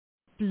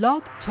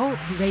Blog Talk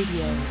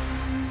Radio.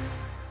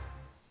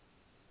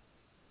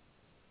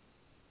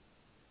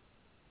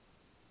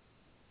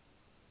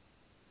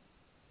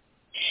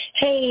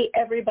 Hey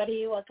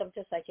everybody, welcome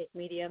to Psychic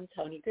Medium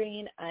Toni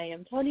Greene. I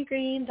am Toni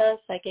Greene, the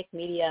Psychic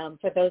Medium.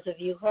 For those of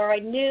you who are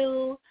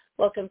new,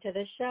 welcome to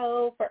the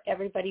show. For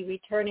everybody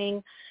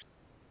returning,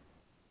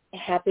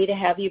 happy to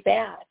have you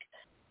back.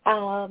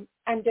 I'm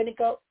going to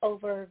go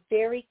over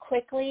very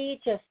quickly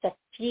just a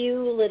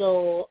few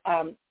little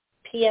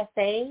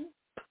PSA,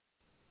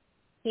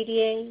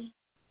 PDA,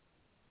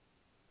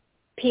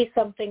 P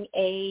something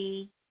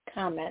A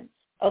comments,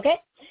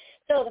 okay?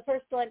 So the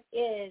first one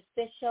is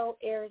this show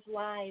airs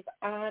live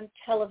on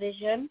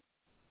television,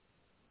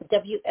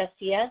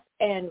 WSCS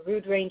and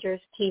Rude Rangers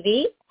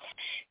TV.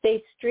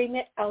 They stream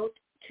it out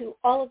to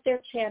all of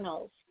their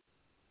channels.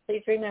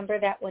 Please remember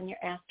that when you're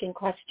asking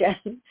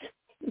questions.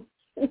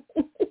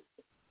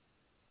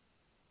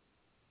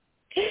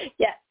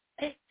 Yes.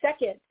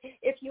 Second,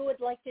 if you would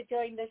like to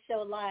join the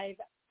show live,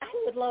 I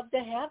would love to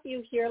have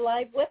you here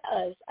live with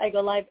us. I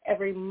go live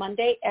every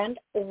Monday and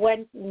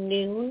Wednesday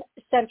noon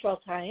Central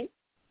Time.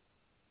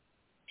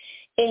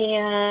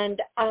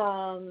 And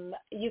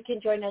you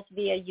can join us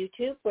via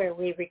YouTube where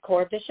we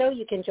record the show.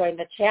 You can join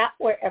the chat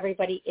where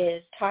everybody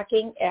is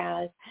talking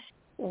as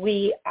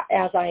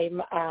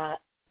I'm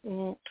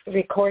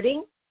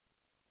recording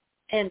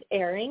and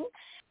airing.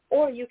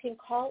 Or you can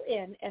call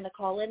in, and the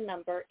call-in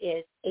number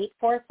is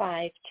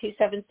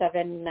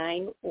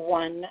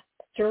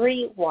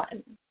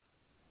 845-277-9131.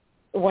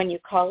 When you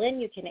call in,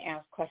 you can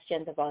ask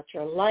questions about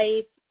your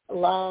life,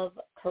 love,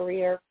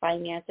 career,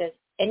 finances,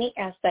 any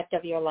aspect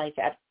of your life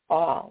at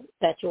all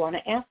that you want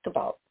to ask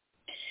about.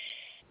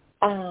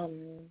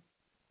 And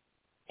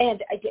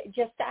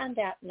just on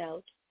that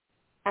note,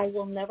 I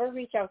will never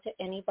reach out to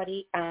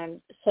anybody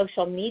on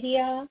social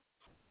media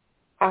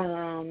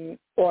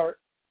or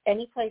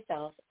any place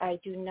else. I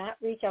do not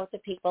reach out to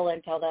people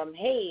and tell them,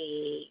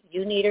 hey,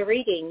 you need a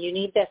reading, you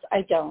need this.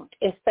 I don't,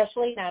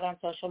 especially not on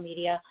social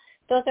media.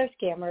 Those are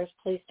scammers.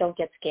 Please don't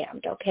get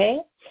scammed,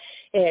 okay?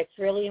 It's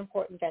really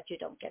important that you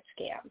don't get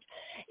scammed.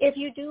 If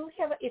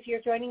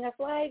you're joining us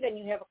live and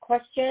you have a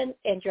question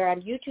and you're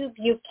on YouTube,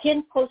 you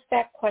can post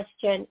that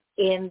question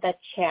in the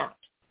chat.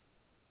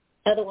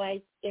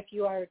 Otherwise, if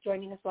you are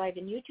joining us live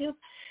in YouTube,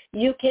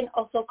 you can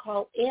also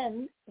call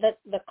in.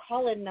 The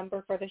call-in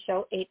number for the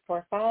show,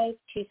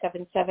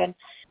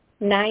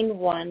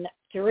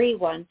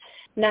 845-277-9131.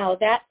 Now,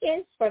 that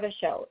is for the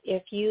show.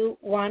 If you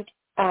want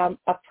a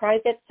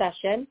private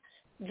session,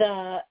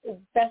 the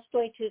best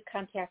way to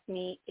contact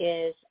me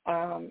is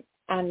on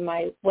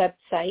my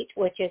website,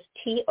 which is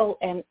tonig.info.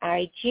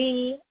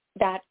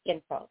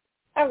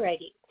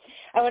 Alrighty.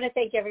 I want to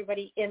thank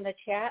everybody in the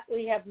chat.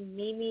 We have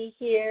Mimi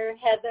here,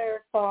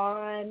 Heather,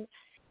 Fawn,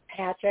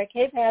 Patrick.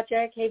 Hey,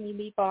 Patrick. Hey,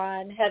 Mimi,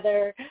 Fawn,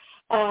 Heather.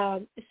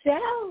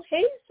 Sal.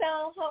 Hey,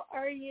 Sal. How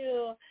are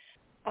you?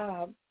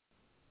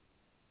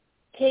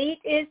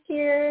 Kate is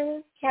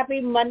here. Happy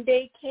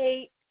Monday,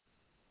 Kate.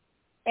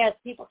 As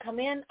people come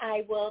in,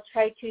 I will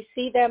try to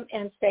see them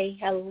and say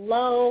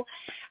hello.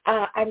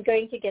 I'm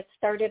going to get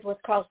started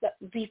with calls. But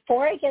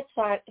before I get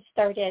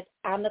started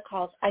on the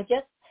calls,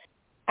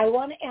 I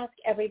want to ask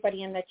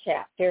everybody in the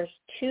chat. There's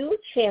 2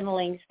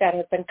 channelings that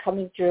have been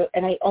coming through,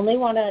 and I only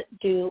want to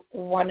do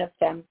one of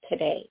them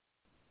today.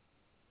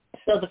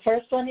 So the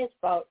first one is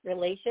about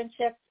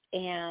relationships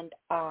and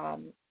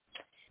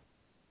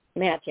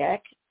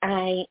magic.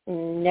 I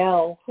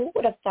know. Who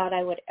would have thought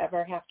I would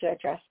ever have to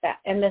address that?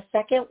 And the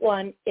second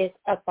one is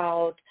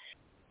about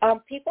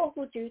people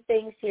who do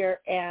things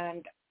here,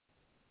 and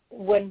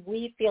when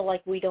we feel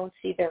like we don't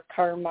see their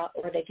karma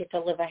or they get to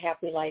live a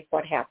happy life,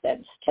 what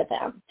happens to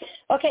them?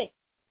 Okay,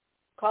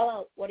 call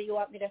out. What do you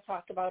want me to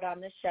talk about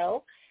on the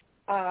show?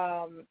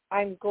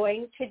 I'm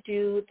going to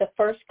do the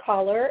first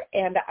caller,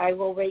 and I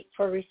will wait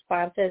for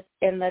responses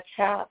in the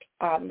chat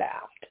on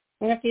that.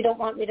 And if you don't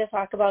want me to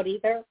talk about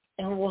either,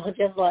 and we'll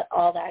just let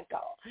all that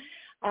go.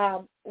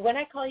 When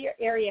I call your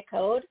area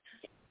code,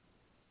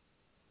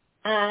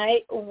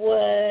 I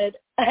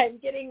am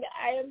getting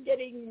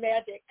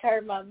magic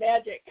karma.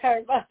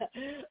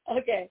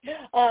 Okay.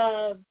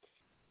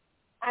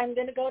 I'm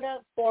going to go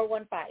to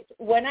 415.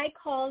 When I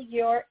call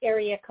your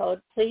area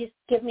code, please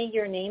give me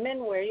your name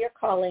and where you're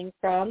calling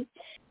from,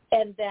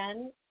 and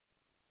then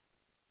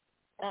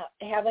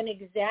have an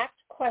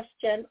exact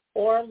question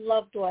or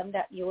loved one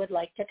that you would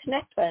like to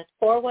connect with.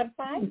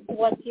 415,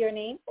 what's your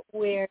name?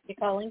 Where are you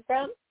calling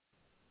from?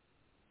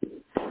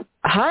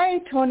 Hi,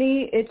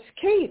 Toni. It's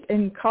Kate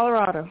in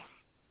Colorado.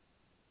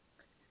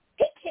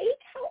 Hey, Kate.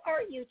 How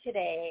are you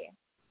today?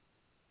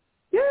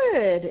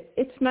 Good.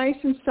 It's nice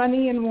and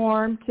sunny and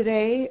warm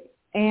today.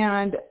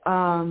 And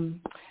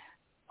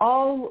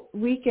all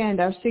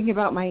weekend I was thinking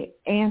about my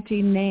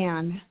Auntie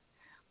Nan.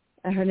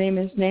 Her name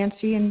is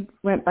Nancy and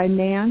went by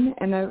Nan.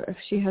 And if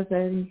she has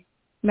a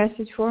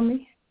message for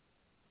me.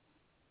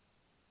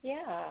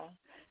 Yeah.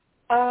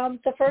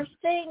 The first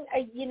thing,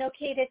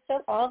 Kate, it's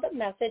all the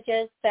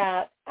messages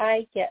that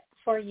I get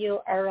for you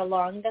are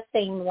along the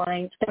same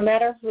lines, no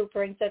matter who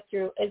brings it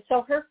through. And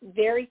so her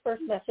very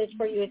first message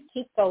for you is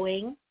keep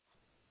going.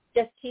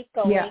 Just keep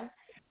going.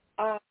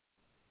 Yeah.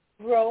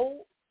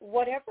 Grow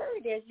whatever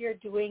it is you're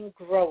doing,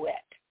 grow it.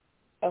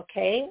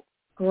 Okay?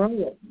 Grow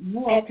it.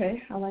 Oh,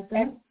 okay. I like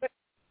that.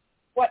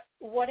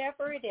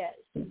 Whatever it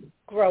is,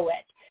 grow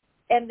it.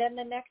 And then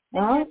the next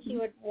thing that you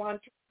would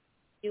want to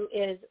do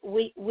is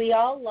we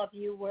all love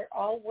you. We're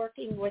all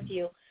working with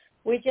you.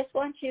 We just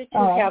want you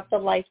to have the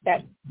life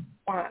that you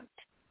want.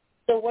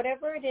 So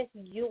whatever it is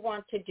you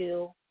want to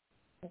do,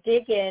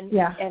 dig in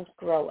and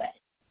grow it.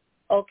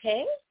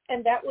 Okay?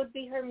 And that would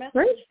be her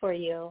message for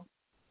you.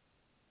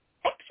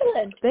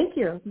 Excellent. Thank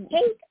you.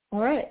 Hey, all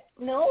right.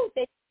 No,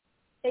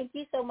 thank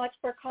you so much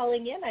for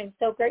calling in. I'm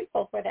so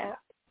grateful for that.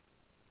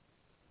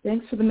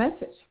 Thanks for the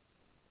message.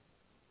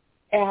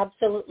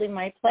 Absolutely,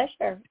 my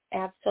pleasure.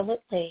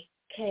 Absolutely.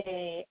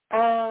 Okay.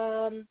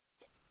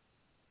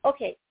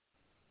 Okay.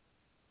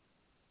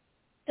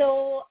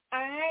 So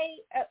I'm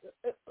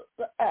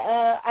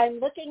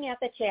looking at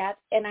the chat,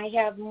 and I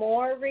have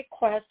more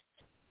requests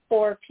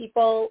for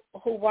people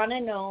who want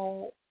to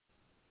know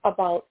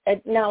about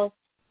now.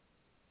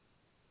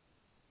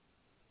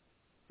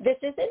 This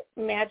isn't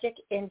magic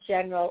in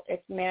general.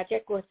 It's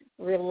magic with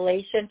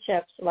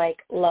relationships,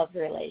 like love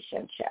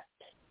relationships.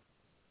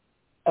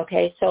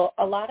 Okay, so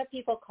a lot of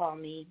people call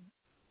me,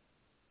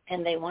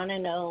 and they want to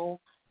know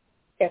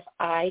if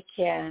I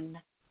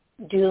can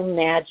do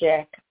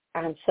magic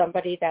on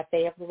somebody that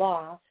they have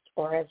lost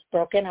or has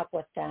broken up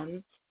with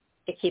them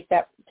to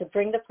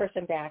bring the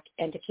person back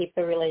and to keep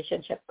the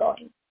relationship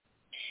going.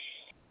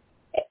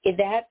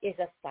 That is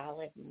a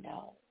solid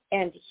no.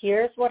 And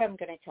here's what I'm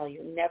going to tell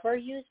you. Never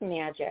use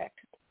magic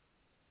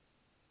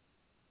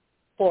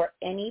for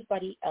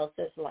anybody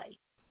else's life.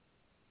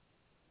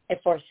 And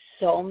for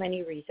so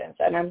many reasons.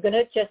 And I'm going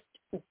to just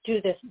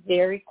do this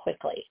very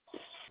quickly.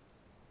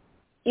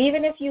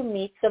 Even if you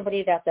meet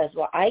somebody that says,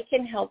 well, I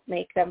can help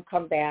make them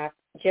come back,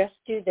 just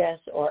do this,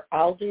 or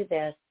I'll do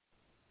this,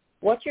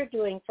 what you're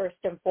doing first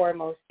and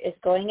foremost is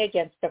going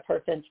against the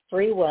person's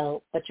free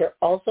will, but you're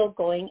also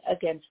going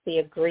against the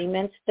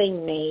agreements they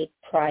made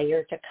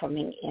prior to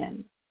coming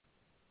in.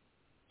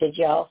 Did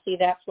you all see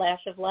that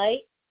flash of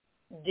light?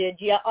 Did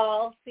you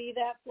all see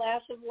that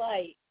flash of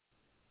light?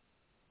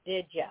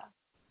 Did you?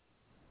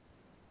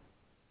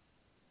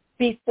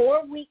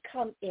 Before we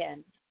come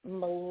in,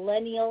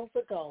 millennials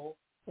ago,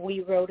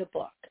 we wrote a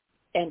book.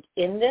 And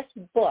in this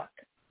book,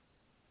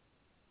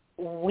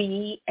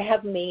 we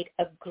have made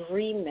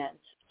agreements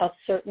of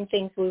certain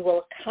things we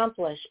will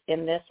accomplish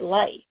in this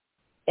life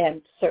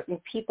and certain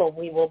people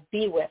we will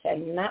be with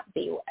and not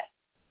be with.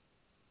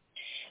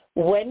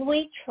 When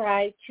we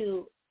try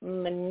to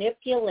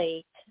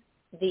manipulate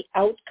the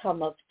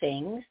outcome of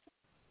things,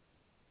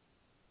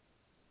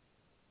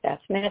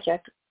 that's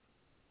magic.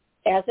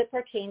 As it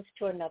pertains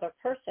to another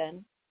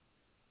person,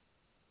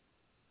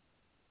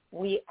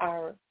 we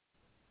are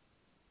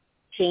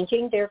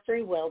changing their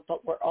free will,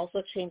 but we're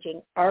also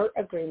changing our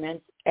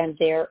agreements and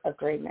their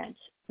agreements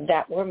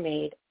that were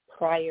made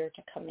prior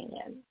to coming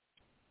in.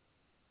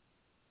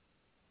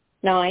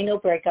 Now, I know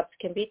breakups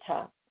can be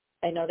tough.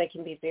 I know they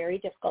can be very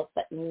difficult,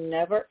 but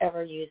never,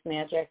 ever use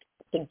magic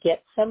to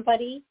get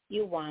somebody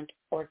you want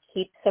or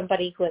keep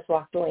somebody who has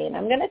walked away. And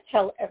I'm going to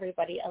tell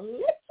everybody a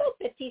little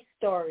bitty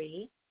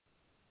story.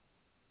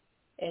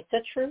 It's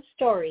a true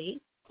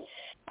story.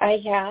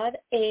 I had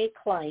a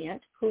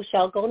client who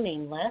shall go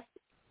nameless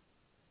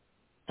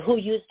who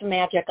used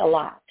magic a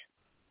lot.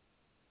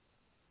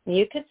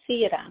 You could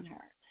see it on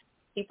her.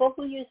 People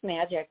who use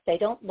magic, they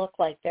don't look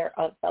like they're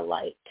of the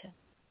light.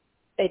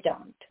 They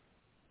don't.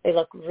 They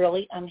look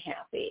really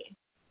unhappy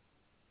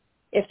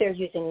if they're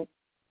using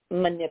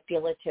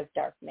manipulative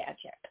dark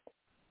magic.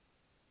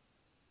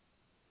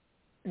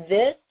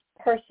 This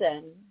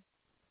person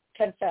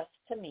confessed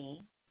to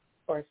me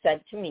or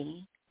said to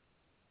me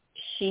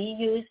she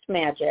used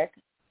magic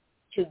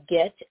to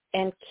get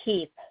and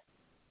keep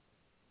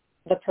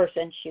the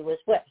person she was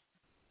with.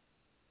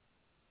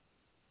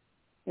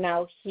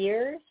 Now,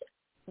 here's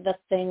the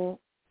thing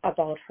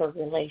about her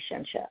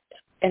relationship,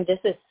 and this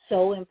is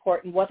so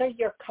important, whether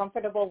you're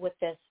comfortable with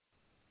this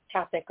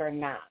topic or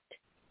not.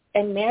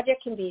 And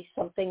magic can be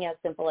something as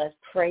simple as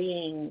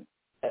praying,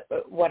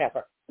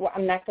 whatever. Well,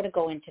 I'm not going to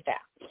go into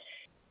that.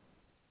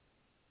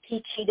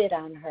 He cheated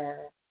on her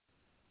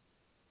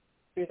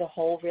through the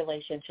whole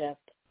relationship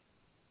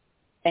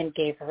and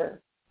gave her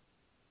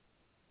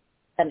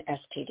an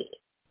STD.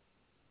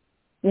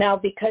 Now,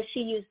 because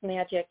she used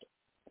magic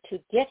to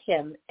get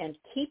him and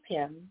keep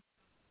him,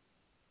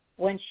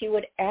 when she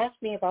would ask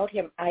me about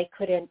him, I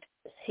couldn't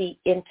see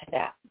into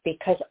that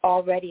because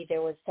already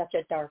there was such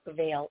a dark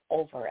veil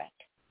over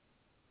it.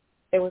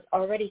 There was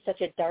already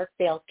such a dark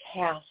veil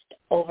cast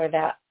over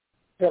that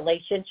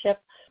relationship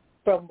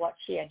from what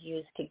she had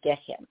used to get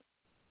him.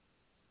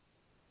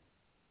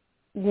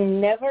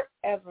 Never,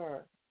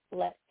 ever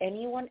let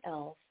anyone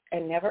else,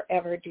 and never,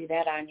 ever do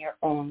that on your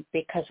own,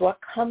 because what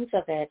comes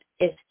of it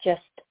is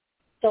just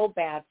so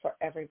bad for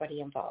everybody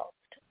involved.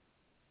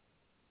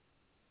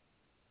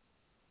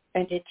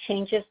 and it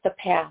changes the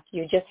path.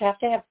 You just have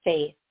to have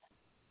faith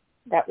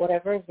that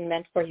whatever is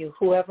meant for you,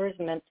 whoever is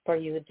meant for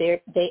you,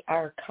 they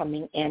are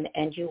coming in,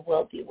 and you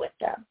will be with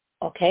them,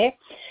 okay?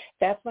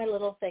 That's my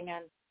little thing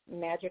on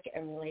magic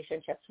and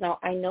relationships. Now,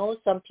 I know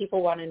some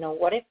people want to know,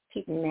 what if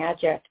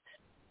magic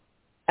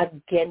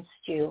against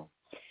you?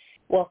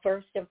 Well,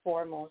 first and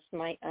foremost,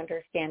 my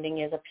understanding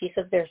is a piece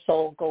of their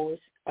soul goes,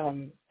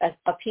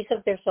 a piece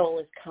of their soul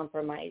is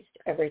compromised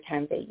every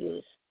time they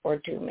use or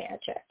do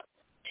magic.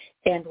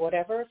 And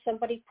whatever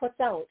somebody puts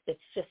out, it's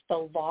just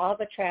the law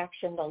of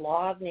attraction, the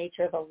law of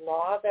nature, the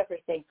law of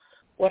everything.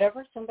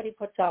 Whatever somebody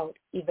puts out,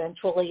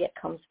 eventually it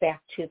comes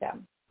back to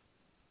them.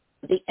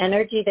 The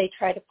energy they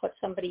try to put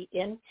somebody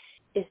in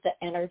is the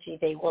energy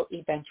they will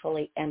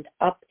eventually end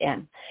up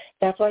in.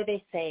 That's why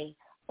they say,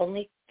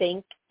 only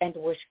think and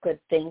wish good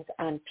things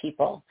on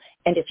people.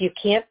 And if you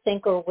can't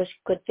think or wish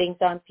good things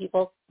on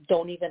people,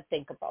 don't even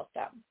think about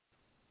them.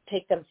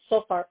 Take them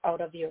so far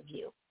out of your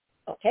view.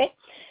 Okay?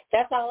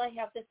 That's all I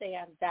have to say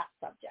on that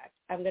subject.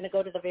 I'm going to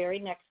go to the very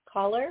next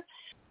caller.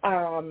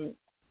 I'm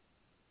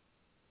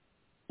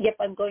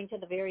going to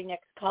the very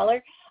next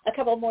caller. A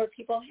couple more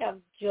people have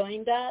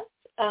joined us.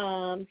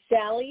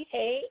 Sally,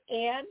 hey.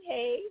 Ann,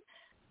 hey.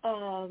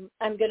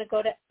 I'm going to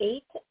go to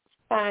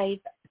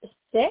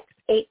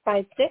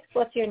 856.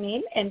 What's your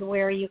name and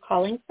where are you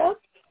calling from?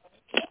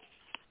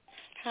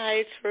 Hi,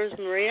 it's Rose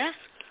Maria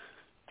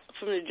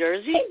from New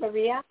Jersey. Hey,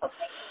 Maria. Okay.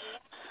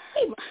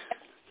 Hey, Maria.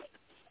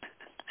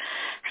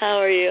 How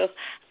are you?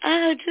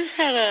 I just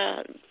had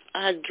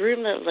a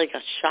dream that was like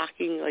a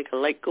shocking, like a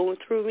light going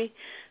through me.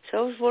 So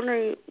I was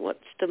wondering, what's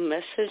the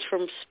message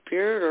from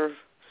Spirit, or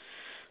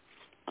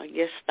I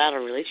guess about a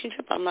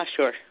relationship? I'm not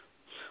sure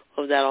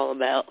what that all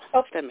about.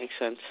 Okay. If that makes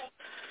sense.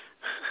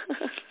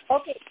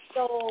 Okay,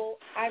 so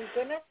I'm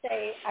going to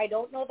say I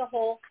don't know the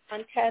whole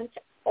content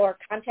or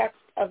context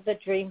of the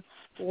dream.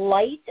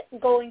 Light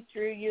going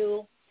through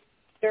you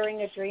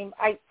during a dream.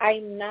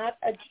 I'm not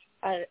a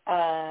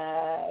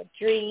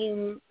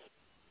dream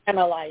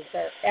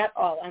analyzer at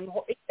all.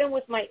 Even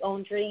with my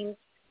own dreams,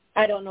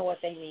 I don't know what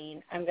they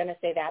mean. I'm going to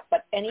say that.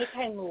 But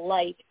anytime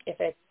light, if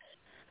it's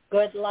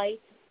good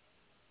light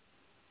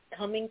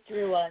coming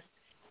through us,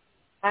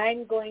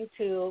 I'm going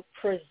to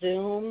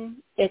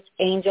presume it's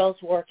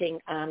angels working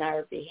on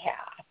our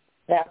behalf.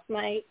 That's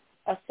my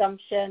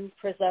assumption,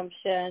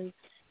 presumption.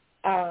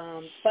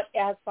 But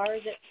as far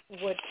as it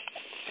would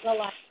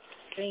analyze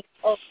dreams,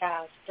 oh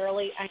gosh,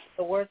 Shirley, I'm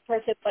the worst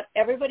person. But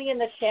everybody in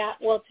the chat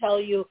will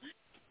tell you,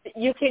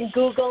 you can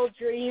Google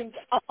dreams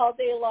all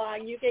day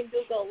long. You can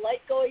Google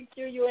light going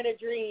through you in a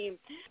dream,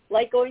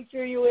 light going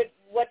through you in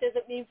what does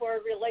it mean for a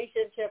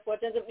relationship,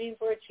 what does it mean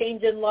for a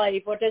change in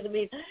life, what does it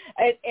mean,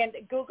 and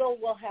Google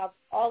will have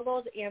all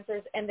those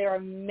answers, and there are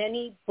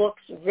many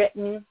books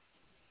written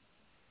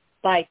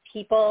by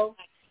people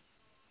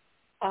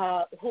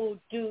who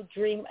do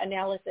dream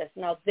analysis.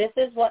 Now, this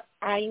is what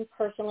I'm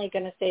personally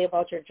going to say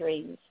about your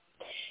dreams.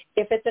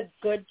 If it's a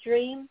good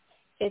dream,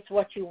 it's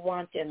what you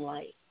want in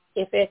life.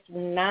 If it's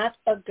not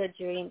a good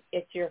dream,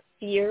 it's your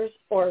fears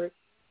or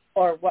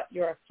what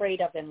you're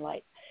afraid of in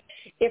life.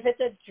 If it's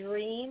a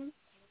dream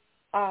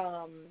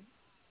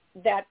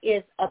that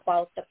is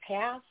about the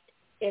past,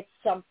 it's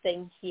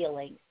something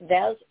healing.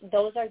 Those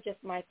are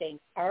just my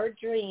things. Our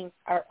dreams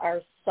are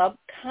our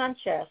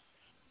subconscious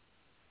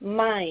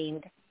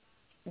mind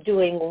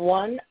doing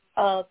one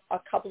of a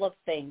couple of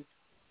things,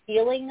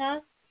 healing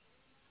us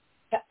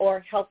or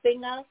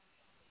helping us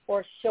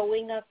or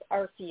showing us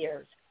our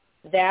fears.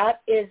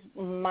 That is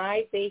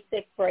my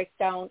basic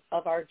breakdown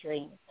of our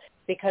dreams,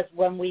 because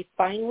when we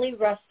finally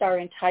rest our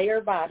entire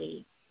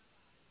body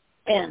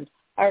and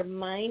our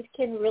mind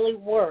can really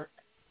work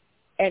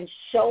and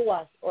show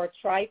us or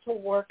try to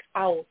work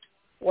out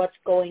what's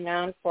going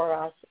on for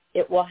us,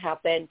 it will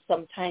happen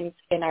sometimes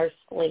in our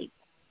sleep.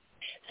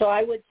 So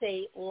I would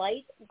say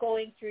light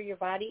going through your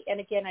body, and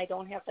again, I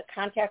don't have the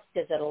context.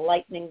 Is it a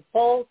lightning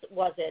bolt?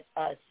 Was it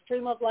a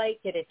stream of light?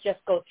 Did it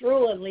just go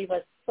through and leave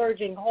a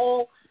surging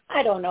hole?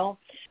 I don't know.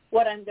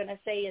 What I'm going to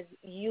say is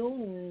you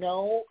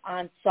know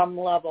on some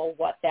level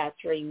what that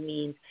dream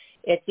means.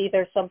 It's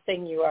either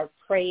something you are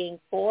praying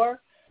for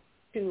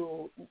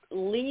to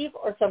leave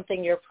or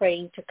something you're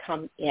praying to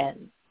come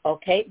in,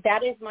 okay?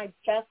 That is my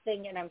best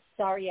thing, and I'm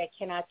sorry I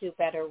cannot do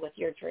better with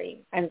your dream.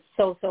 I'm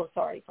so, so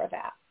sorry for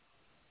that.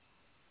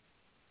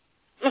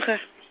 Okay.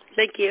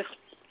 Thank you.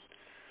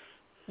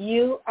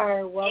 You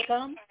are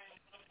welcome.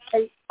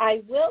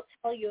 I will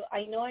tell you,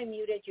 I know I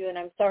muted you, and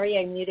I'm sorry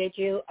I muted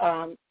you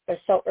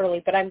so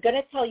early, but I'm going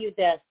to tell you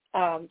this.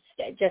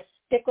 Just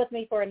stick with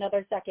me for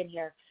another second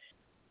here.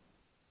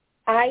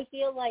 I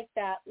feel like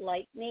that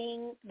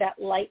lightning, that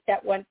light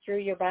that went through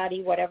your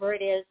body, whatever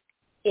it is,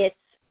 it's,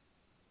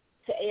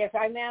 if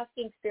I'm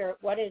asking Spirit,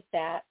 what is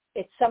that?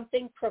 It's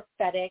something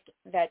prophetic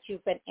that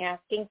you've been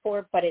asking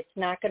for, but it's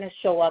not going to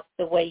show up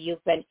the way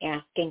you've been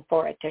asking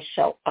for it to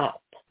show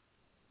up.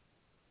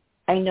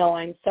 I know,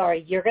 I'm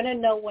sorry. You're going to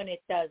know when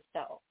it does,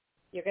 though.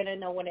 You're going to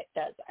know when it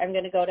does. I'm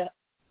going to go to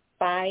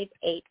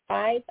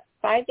 585.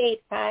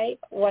 585,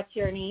 what's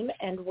your name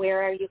and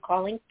where are you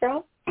calling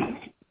from?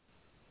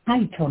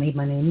 Hi, Toni.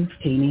 My name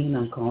is Toni, and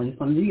I'm calling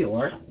from New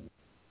York.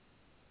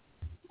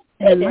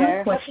 Hey And there.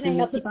 my question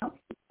is about,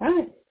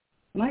 hi.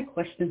 My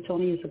question,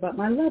 Toni, is about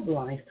my love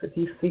life. Could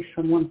you see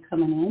someone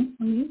coming in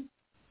for me?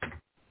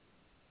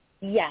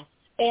 Yes,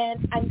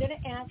 and I'm going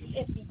to ask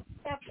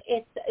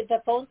if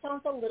the phone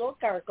sounds a little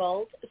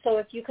gargled, so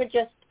if you could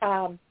just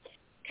kind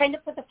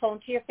of put the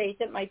phone to your face,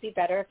 it might be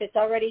better. If it's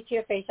already to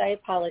your face, I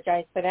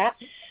apologize for that.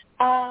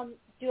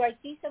 Do I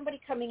see somebody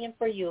coming in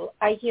for you?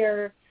 I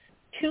hear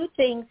two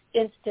things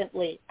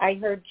instantly. I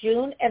heard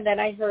June, and then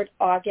I heard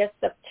August,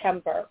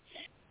 September.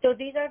 So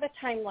these are the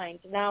timelines.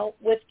 Now,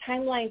 with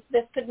timelines,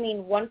 this could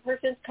mean one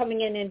person's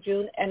coming in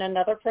June and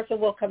another person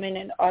will come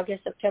in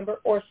August, September,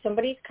 or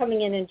somebody's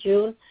coming in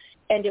June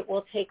and it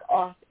will take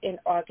off in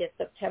August,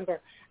 September.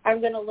 I'm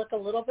going to look a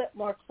little bit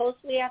more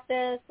closely at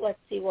this. Let's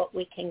see what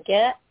we can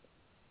get.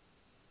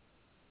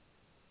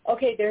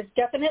 Okay, there's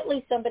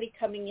definitely somebody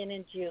coming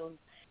in June.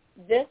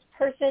 This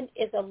person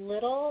is a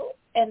little,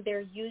 and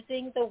they're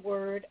using the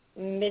word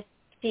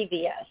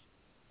mischievous.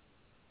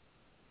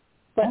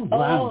 But,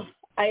 wow.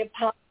 I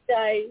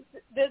apologize.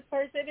 This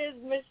person is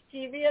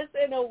mischievous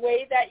in a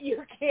way that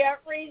you can't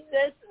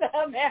resist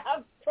them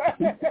at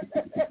first.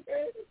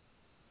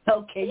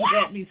 Okay, you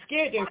got me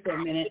scared there for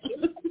a minute.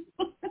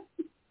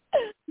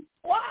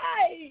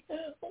 Why?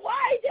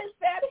 Why does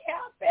that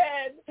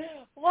happen?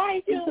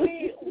 Why do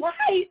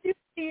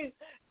these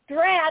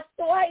drats,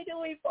 why do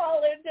we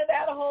fall into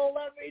that hole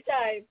every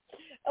time?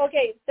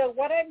 Okay, so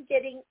what I'm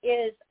getting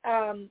is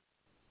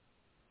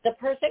the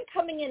person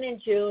coming in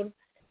June,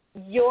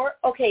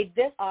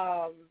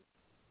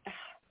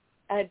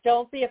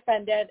 don't be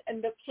offended,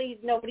 and please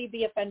nobody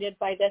be offended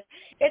by this.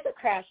 It's a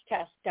crash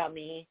test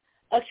dummy,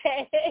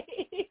 okay?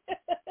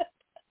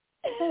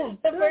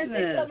 The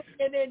person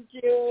coming in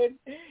June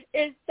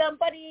is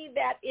somebody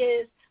that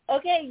is,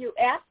 okay, you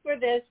asked for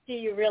this. Do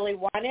you really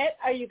want it?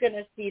 Are you going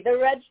to see the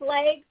red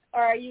flags?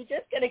 Or are you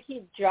just going to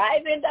keep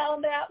driving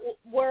down that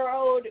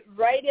road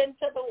right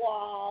into the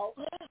wall?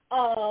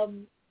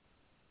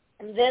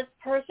 This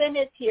person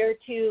is here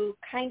to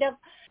kind of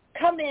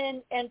come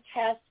in and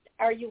test,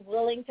 are you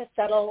willing to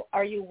settle?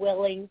 Are you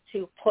willing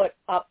to put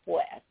up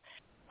with?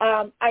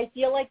 I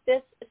feel like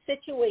this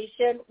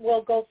situation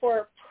will go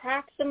for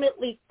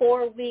approximately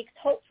 4 weeks,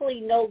 hopefully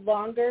no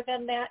longer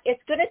than that.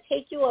 It's going to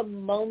take you a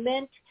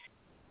moment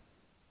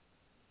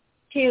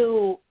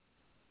to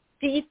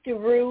see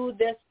through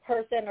this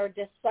person or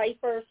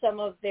decipher some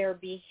of their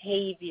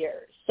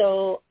behavior.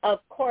 So, of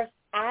course,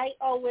 I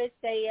always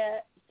say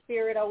it,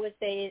 Spirit always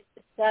says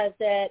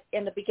it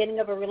in the beginning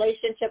of a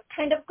relationship,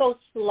 kind of go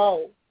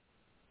slow.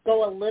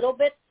 Go a little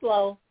bit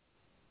slow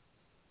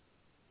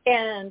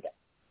and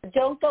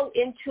don't go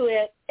into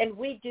it. And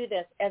we do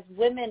this as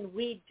women.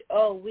 We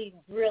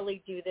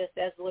really do this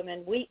as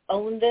women. We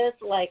own this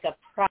like a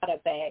Prada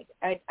bag.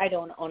 I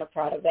don't own a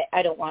Prada bag.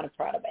 I don't want a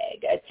Prada bag.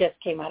 It just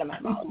came out of my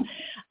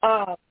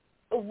mouth.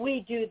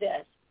 We do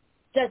this.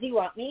 Does he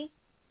want me?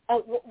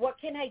 What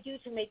can I do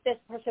to make this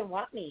person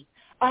want me?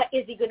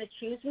 Is he going to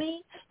choose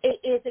me?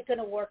 Is it going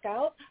to work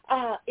out?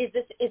 Is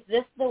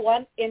this the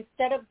one?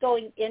 Instead of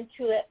going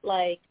into it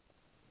like,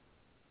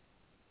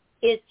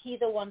 is he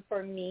the one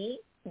for me?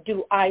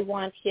 Do I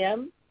want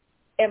him?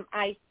 Am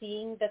I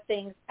seeing the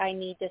things I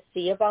need to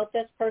see about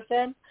this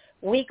person?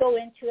 We go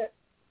into it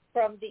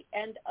from the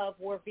end of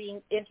we're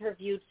being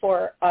interviewed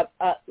for a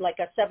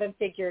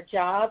 7-figure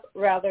job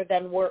rather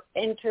than we're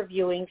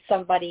interviewing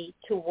somebody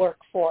to work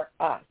for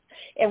us.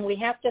 And we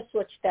have to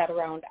switch that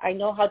around. I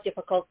know how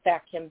difficult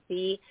that can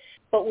be,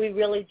 but we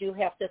really do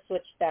have to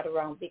switch that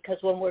around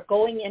because when we're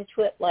going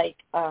into it like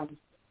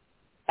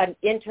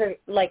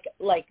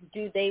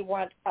do they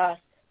want us,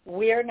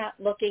 we're not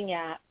looking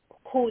at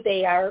who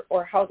they are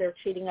or how they're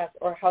treating us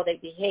or how they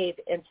behave.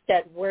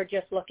 Instead, we're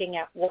just looking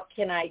at what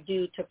can I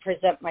do to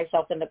present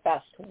myself in the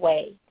best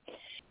way.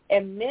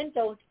 And men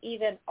don't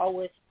even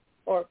always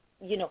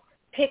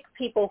pick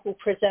people who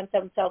present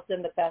themselves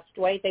in the best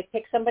way. They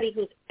pick somebody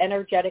who's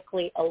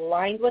energetically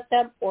aligned with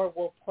them or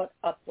will put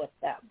up with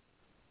them.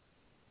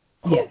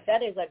 Yes. Oh,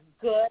 that is a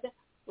good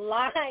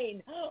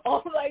line.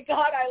 Oh, my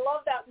God, I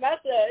love that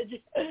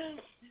message.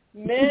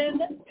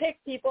 Men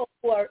pick people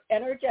who are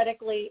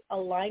energetically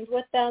aligned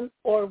with them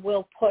or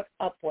will put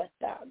up with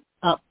them.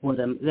 Up with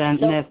them.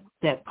 And that's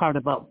that part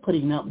about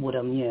putting up with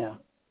them, yeah.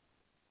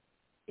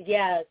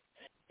 Yes.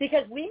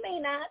 Because we may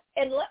not,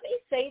 and let me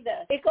say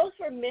this, it goes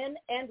for men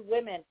and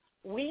women.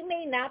 We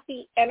may not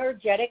be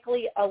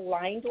energetically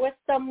aligned with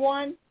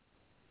someone,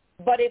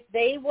 but if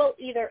they will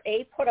either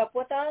A, put up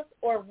with us,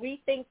 or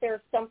we think there's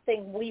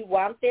something we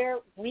want there,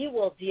 we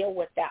will deal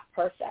with that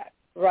person,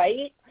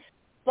 right?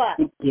 But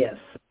yes,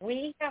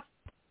 we have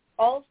to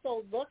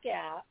also look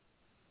at,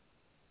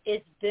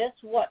 is this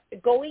what,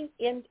 going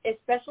in,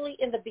 especially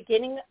in the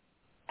beginning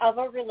of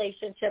a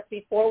relationship,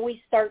 before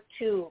we start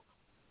to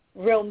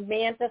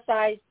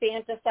romanticize,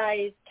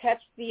 fantasize,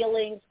 catch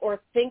feelings, or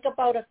think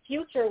about a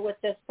future with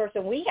this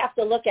person, we have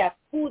to look at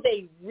who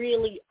they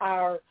really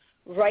are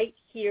right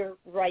here,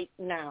 right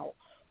now.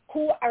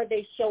 Who are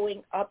they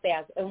showing up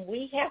as? And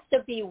we have to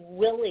be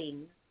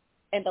willing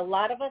and a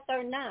lot of us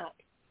are not,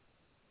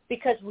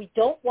 because we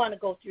don't want to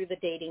go through the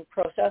dating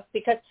process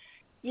because,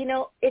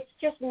 it's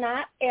just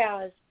not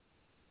as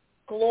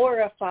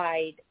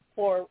glorified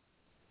for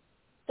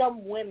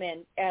some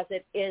women as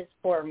it is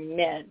for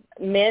men.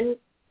 Men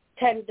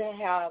tend to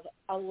have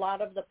a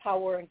lot of the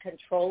power and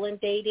control in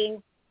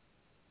dating,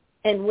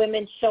 and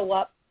women show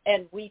up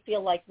and we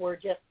feel like we're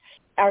just,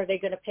 are they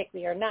going to pick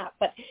me or not?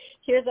 But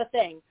here's the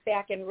thing,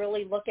 back and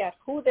really look at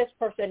who this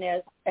person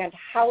is and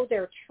how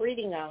they're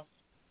treating us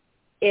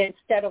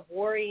instead of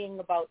worrying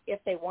about if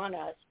they want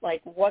us,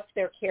 like what's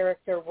their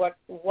character,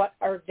 what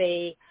are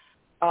they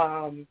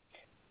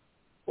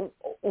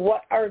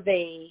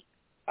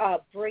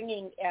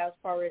bringing as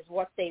far as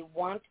what they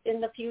want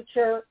in the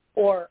future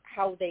or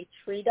how they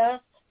treat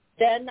us,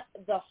 then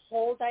the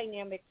whole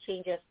dynamic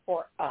changes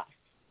for us.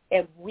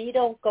 And we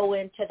don't go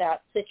into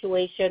that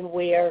situation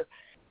where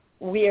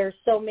we're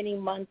so many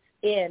months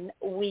in,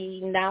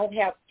 we now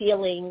have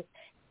feelings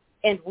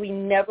and we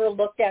never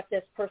looked at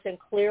this person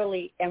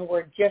clearly, and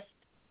we're just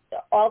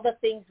all the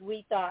things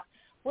we thought,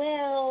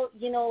 well,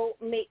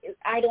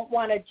 I don't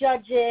want to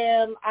judge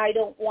him. I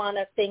don't want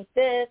to think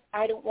this.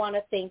 I don't want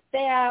to think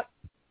that.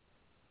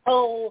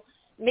 Oh,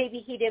 maybe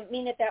he didn't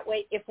mean it that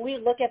way. If we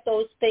look at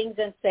those things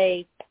and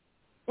say,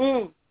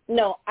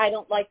 no, I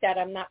don't like that,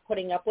 I'm not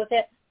putting up with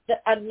it,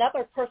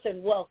 another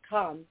person will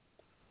come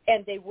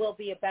and they will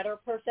be a better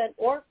person.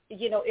 Or,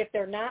 if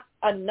they're not,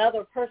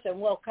 another person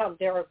will come.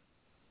 There are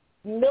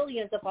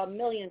millions of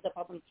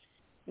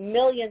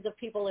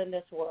people in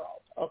this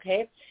world,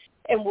 okay?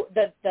 And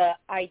the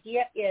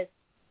idea is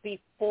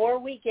before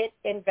we get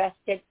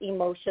invested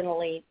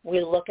emotionally, we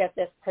look at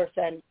this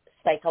person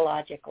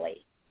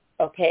psychologically,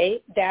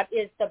 okay? That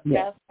is the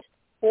best.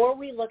 Before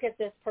we look at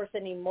this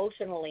person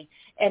emotionally.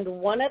 And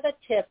one of the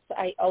tips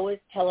I always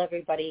tell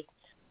everybody,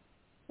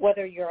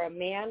 whether you're a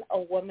man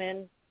or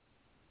woman,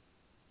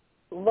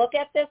 look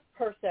at this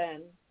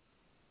person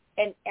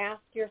and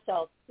ask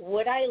yourself,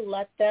 would I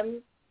let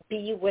them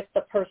be with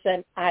the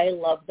person I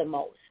love the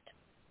most?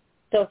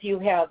 So if you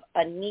have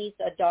a niece,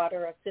 a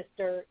daughter, a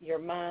sister, your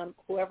mom,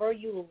 whoever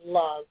you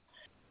love,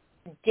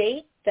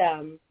 date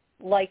them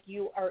like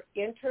you are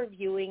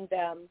interviewing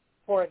them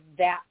for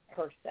that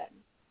person.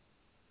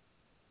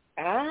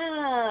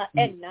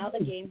 And now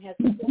the game has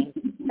changed,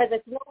 because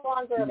it's no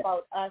longer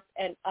about us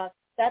and us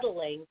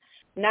settling.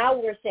 Now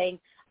we're saying,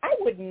 I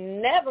would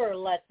never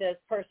let this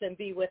person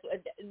be with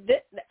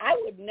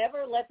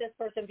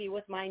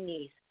my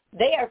niece.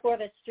 They are for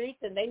the streets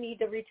and they need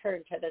to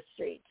return to the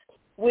streets.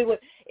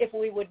 If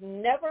we would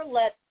never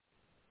let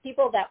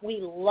people that we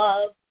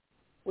love,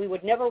 we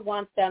would never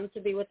want them to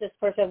be with this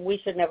person, we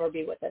should never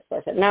be with this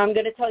person. Now I'm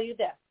going to tell you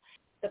this.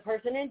 The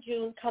person in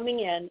June coming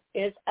in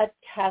is a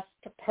test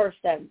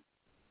person.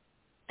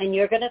 And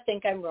you're going to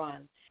think I'm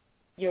wrong.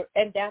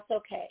 And that's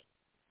okay.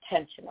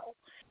 Intentional.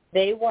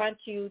 They want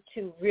you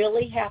to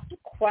really have to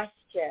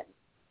question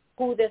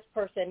who this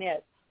person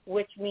is,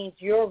 which means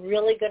you're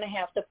really going to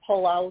have to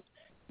pull out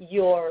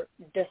your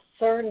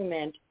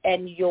discernment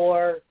and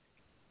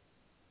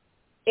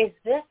is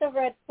this a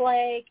red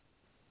flag?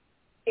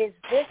 Is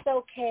this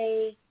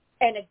okay?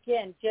 And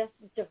again, just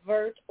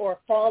divert or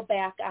fall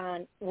back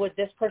on, would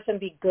this person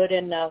be good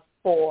enough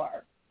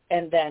for,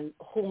 and then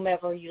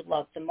whomever you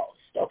love the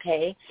most,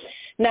 okay?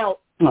 Now,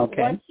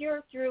 once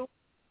you're through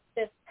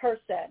this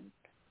person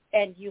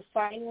and you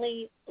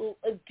finally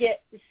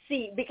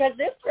see, because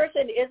this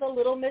person is a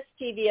little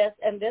mischievous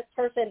and this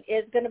person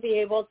is going to be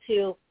able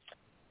to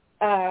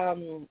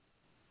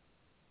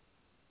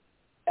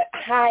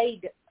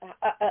hide,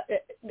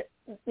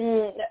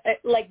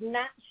 like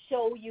not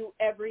show you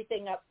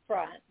everything up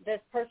front.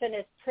 This person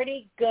is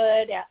pretty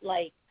good at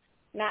like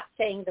not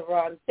saying the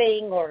wrong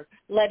thing or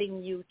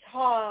letting you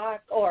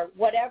talk or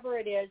whatever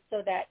it is,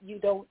 so that you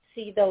don't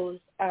see those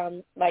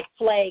like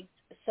flags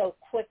so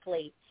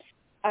quickly.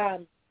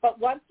 But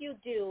once you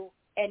do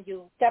and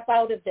you step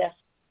out of this,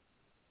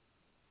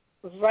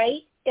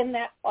 right in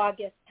that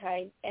August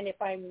time, and if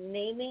I'm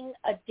naming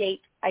a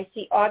date, I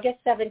see August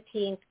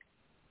 17th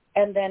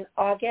and then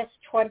August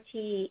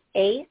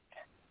 28th.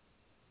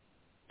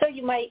 So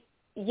you might,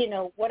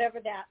 whatever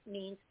that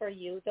means for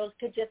you, those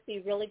could just be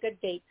really good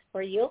dates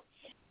for you.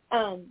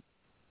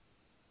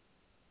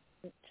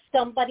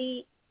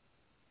 Somebody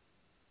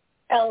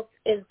else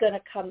is going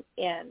to come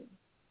in,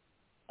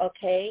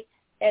 okay?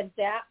 And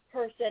that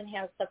person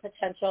has the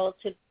potential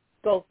to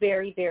go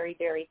very, very,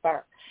 very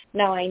far.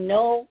 Now, I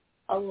know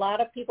a lot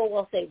of people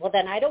will say, well,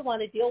 then I don't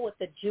want to deal with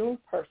the June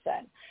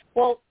person.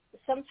 Well,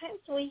 sometimes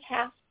we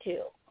have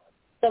to.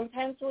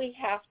 Sometimes we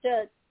have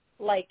to,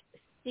 like,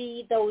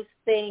 see those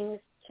things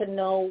to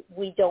know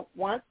we don't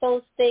want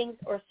those things,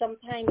 or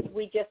sometimes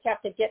we just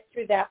have to get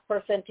through that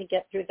person to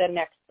get through the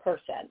next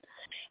person.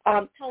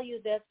 I'll tell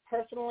you this,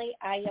 personally,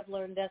 I have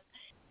learned this.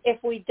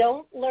 If we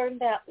don't learn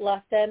that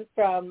lesson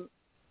from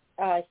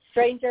a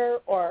stranger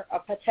or a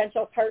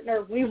potential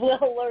partner, we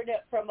will learn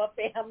it from a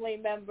family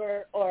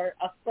member or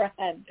a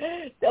friend.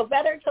 So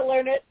better to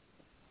learn it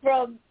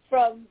from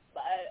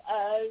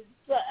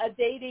a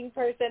dating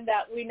person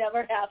that we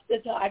never have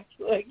to talk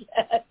to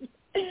again.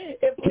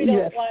 if we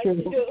don't want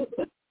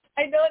to.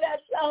 I know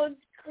that sounds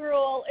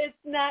cruel. It's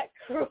not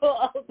cruel,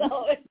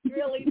 although it's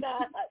really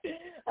not.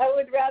 I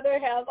would rather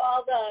have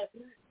all the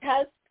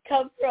pests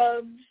come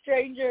from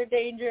stranger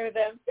danger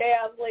than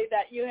family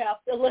that you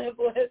have to live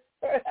with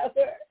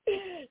forever.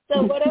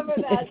 So whatever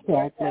that's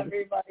worth,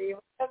 everybody,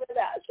 whatever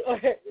that's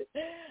worth.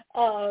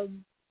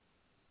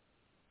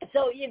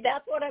 So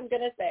that's what I'm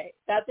going to say.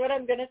 That's what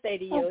I'm going to say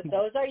to you. Okay.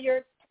 Those are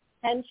your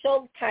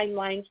potential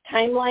timelines.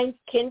 Timelines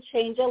can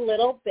change a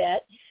little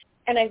bit,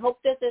 and I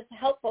hope this is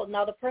helpful.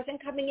 Now, the person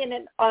coming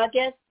in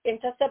August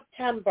into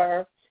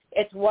September,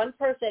 it's one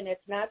person.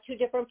 It's not two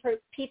different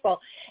people.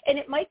 And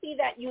it might be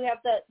that you have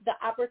the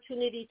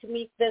opportunity to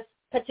meet this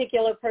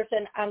particular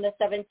person on the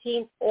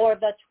 17th or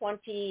the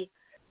 20,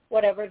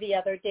 whatever the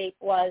other date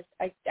was.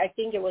 I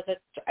think it was,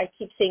 I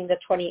keep seeing the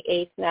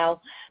 28th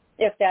now.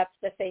 If that's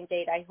the same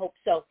date, I hope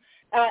so.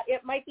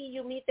 It might be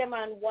you meet them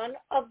on one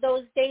of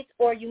those dates,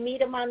 or you meet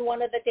them on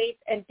one of the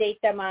dates and date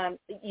them on,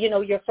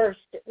 your first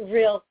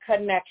real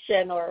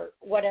connection, or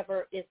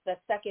whatever is the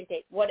second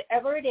date.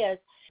 Whatever it is,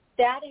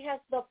 that has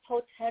the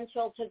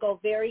potential to go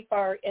very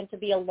far and to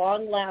be a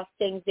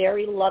long-lasting,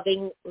 very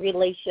loving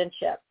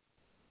relationship.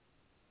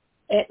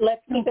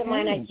 Let's keep in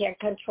mind I can't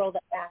control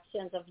the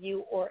actions of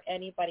you or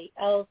anybody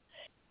else.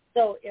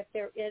 So if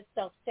there is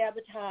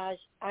self-sabotage,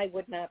 I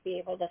would not be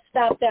able to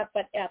stop that.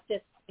 But at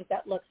this point,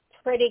 that looks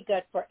pretty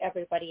good for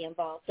everybody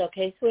involved.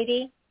 Okay,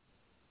 sweetie?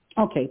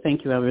 Okay,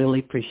 thank you. I really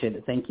appreciate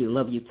it. Thank you.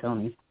 Love you,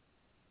 Toni.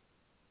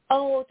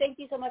 Oh, thank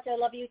you so much. I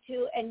love you,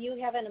 too. And you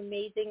have an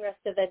amazing rest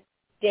of the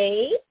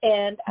day.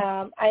 And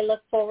I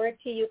look forward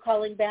to you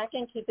calling back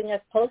and keeping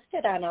us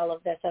posted on all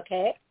of this,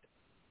 okay?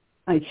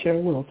 I sure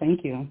will.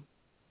 Thank you.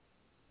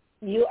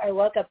 You are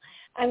welcome.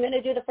 I'm going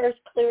to do the first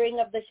clearing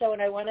of the show,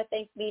 and I want to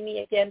thank Mimi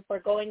again for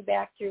going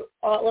back through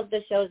all of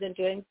the shows and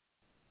doing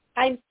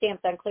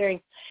timestamps on clearing.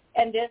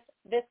 And this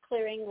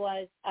clearing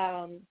was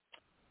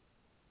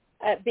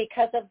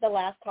because of the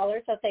last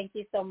caller, so thank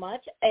you so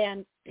much.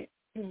 And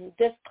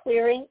this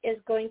clearing is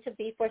going to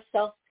be for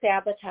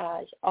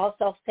self-sabotage, all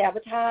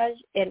self-sabotage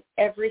in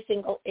every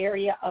single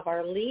area of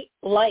our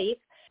life,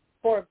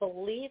 for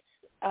beliefs,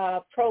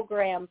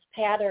 programs,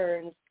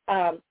 patterns,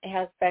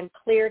 has been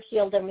cleared,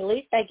 healed, and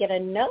released. I get a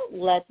note.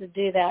 Let's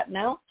do that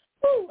now.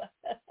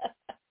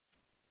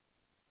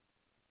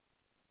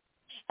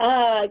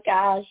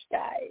 Gosh,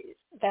 guys,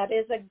 that's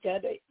a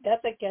goodie.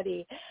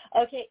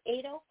 Okay,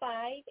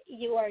 8:05,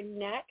 you are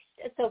next,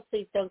 so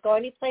please don't go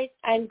anyplace.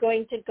 I'm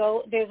going to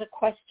go. There's a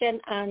question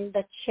on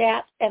the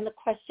chat, and the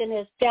question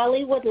is,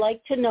 Sally would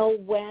like to know,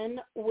 when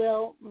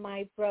will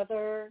my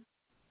brother,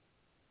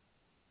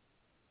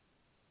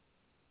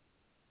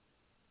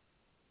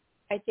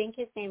 I think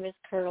his name is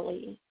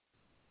Curly.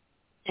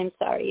 I'm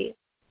sorry.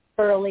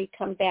 Curly,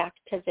 come back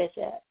to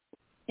visit.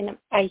 And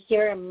I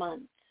hear a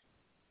month.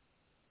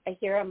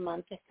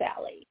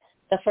 Sally.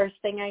 The first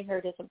thing I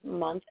heard is a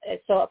month.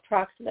 So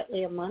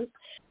approximately a month.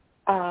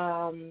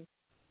 In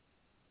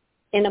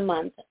a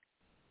month.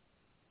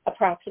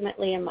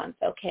 Approximately a month,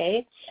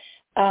 okay?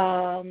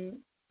 I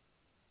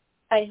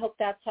hope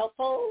that's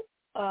helpful.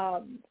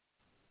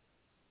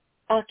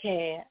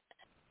 Okay.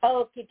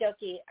 Okie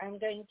dokie. I'm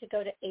going to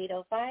go to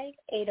 8:05.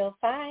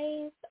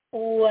 8:05.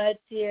 What's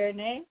your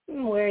name?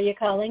 Where are you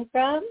calling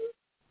from?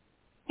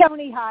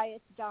 Toni, hi.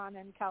 It's Donna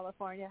in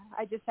California.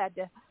 I just had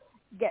to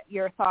get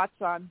your thoughts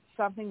on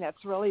something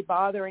that's really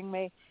bothering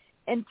me.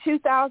 In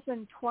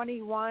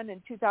 2021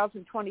 and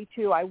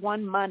 2022, I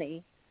won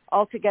money,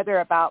 altogether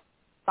about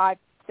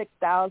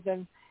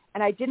 $5,000-6,000,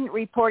 and I didn't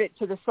report it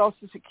to the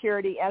Social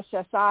Security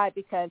SSI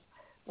because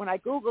when I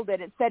Googled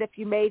it, it said if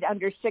you made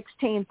under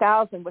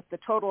 $16,000 with the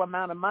total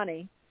amount of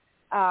money,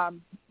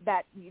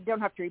 that you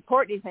don't have to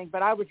report anything.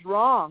 But I was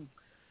wrong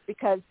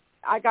because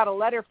I got a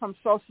letter from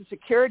Social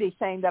Security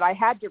saying that I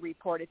had to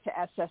report it to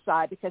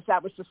SSI because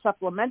that was the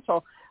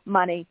supplemental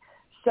money.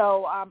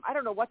 So I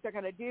don't know what they're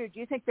going to do. Do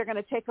you think they're going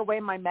to take away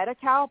my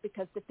Medi-Cal?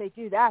 Because if they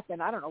do that,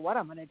 then I don't know what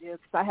I'm going to do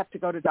because I have to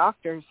go to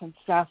doctors and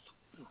stuff.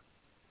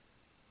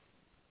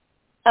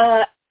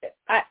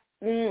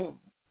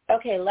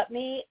 Okay, let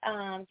me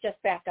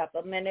just back up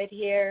a minute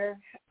here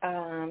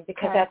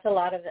because that's a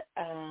lot of.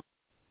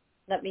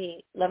 Let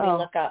me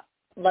look up.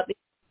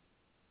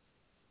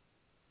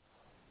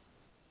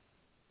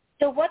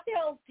 So what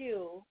they'll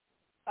do,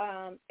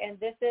 and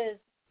this is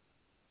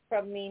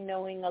from me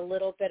knowing a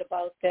little bit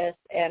about this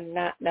and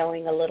not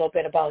knowing a little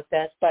bit about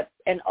this,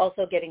 and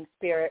also getting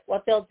spirit.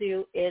 What they'll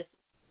do is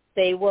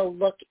they will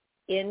look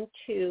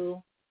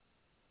into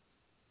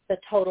the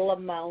total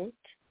amount.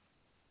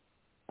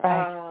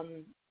 Right.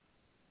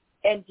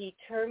 And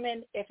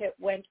determine if it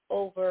went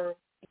over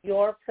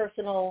your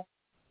personal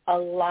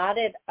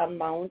allotted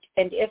amount,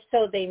 and if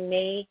so, they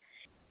may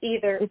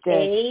either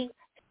A,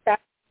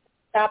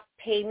 stop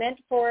payment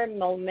for a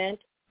moment,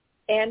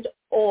 and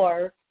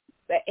or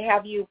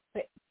have you,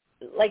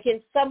 like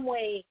in some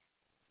way,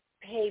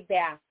 pay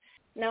back.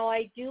 Now,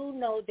 I do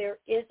know there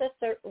is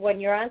when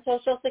you're on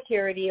Social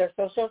Security or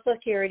Social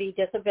Security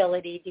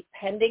disability,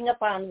 depending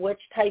upon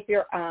which type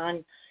you're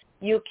on,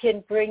 you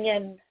can bring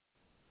in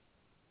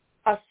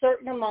a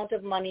certain amount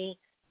of money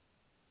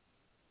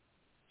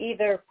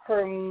either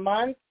per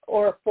month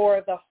or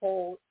for the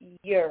whole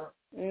year.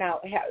 Now,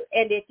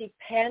 and it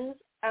depends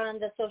on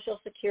the Social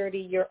Security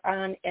you're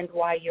on and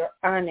why you're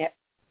on it.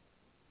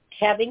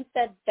 Having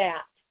said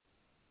that,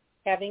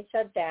 if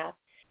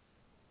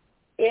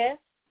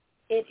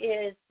it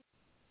is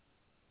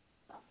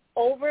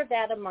over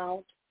that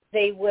amount,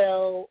 they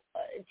will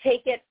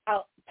take it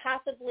out,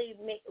 possibly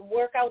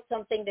work out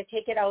something to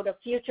take it out of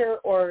future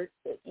or,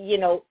 take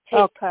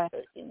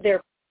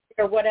their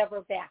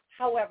whatever back.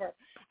 However,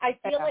 I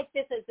feel like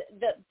this is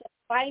the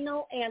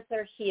final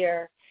answer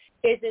here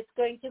is it's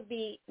going to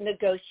be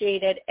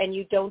negotiated and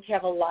you don't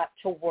have a lot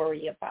to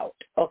worry about,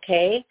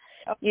 okay?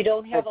 You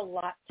don't have a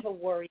lot to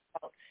worry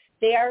about.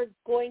 They are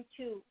going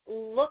to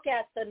look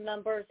at the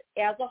numbers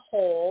as a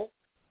whole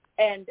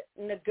and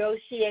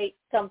negotiate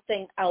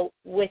something out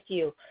with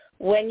you.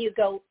 When you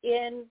go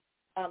in,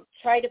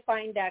 try to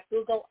find that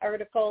Google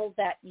article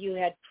that you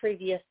had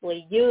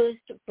previously used,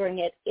 bring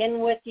it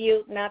in with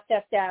you. Not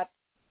that that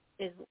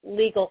is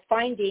legal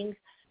findings.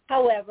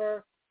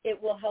 However,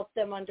 it will help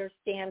them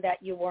understand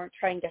that you weren't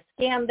trying to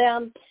scam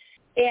them.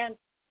 And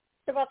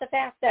it's about the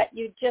fact that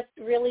you just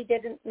really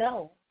didn't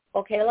know.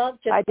 Okay, love?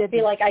 Just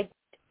be like, I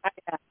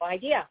have no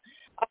idea.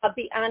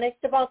 Be honest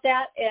about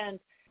that and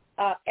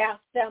ask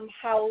them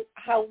how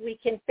we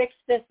can fix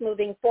this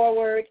moving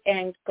forward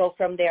and go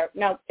from there.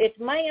 Now, it's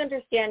my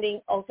understanding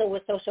also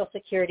with Social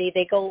Security,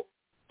 they go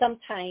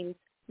sometimes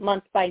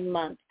month by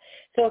month.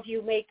 So if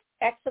you make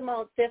X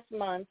amount this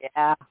month,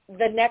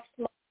 the next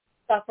month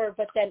suffer,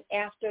 but then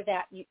after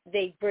that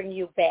they bring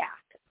you back.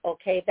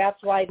 Okay,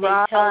 that's why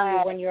they tell you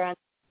when you're on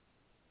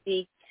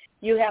the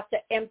you have to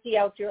empty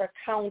out your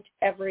account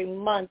every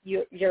month.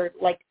 You're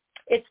like,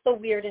 it's the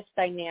weirdest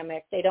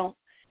dynamic. They don't,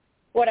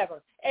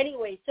 whatever.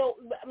 Anyway, so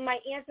my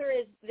answer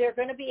is they're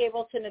going to be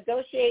able to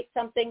negotiate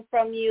something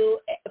for you,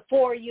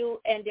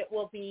 and it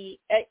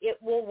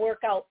will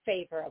work out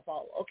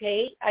favorable.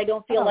 Okay, I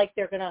don't feel like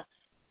they're going to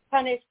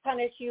punish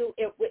you.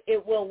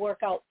 It will work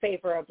out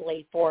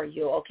favorably for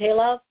you. Okay,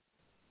 love?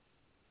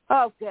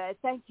 Oh, good.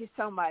 Thank you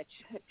so much.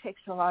 It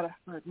takes a lot of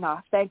burden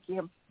off. Thank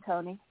you,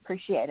 Toni.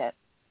 Appreciate it.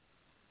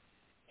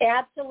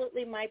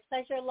 Absolutely. My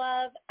pleasure,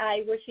 love.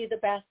 I wish you the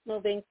best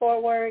moving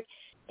forward,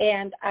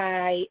 and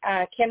I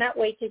cannot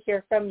wait to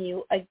hear from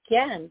you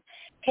again.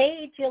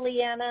 Hey,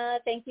 Juliana,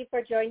 thank you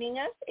for joining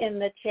us in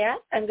the chat.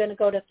 I'm going to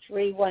go to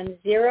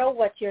 310.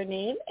 What's your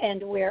name,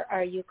 and where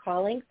are you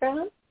calling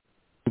from?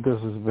 This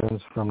is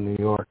Vince from New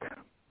York.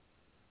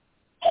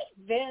 Hey,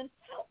 Vince,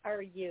 how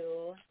are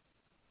you?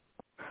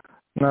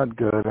 Not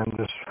good. I'm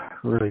just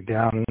really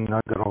down.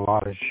 I've got a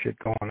lot of shit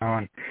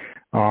going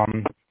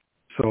on.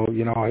 So,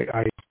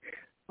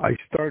 I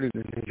started a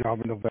new job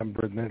in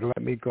November, and they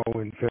let me go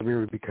in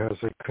February because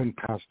I couldn't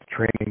pass the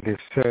training. They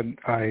said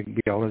I'd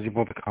be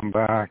eligible to come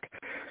back.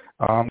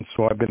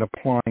 So I've been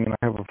applying, and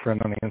I have a friend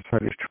on the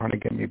inside who's trying to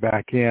get me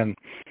back in.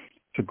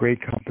 It's a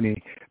great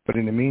company. But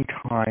in the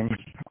meantime,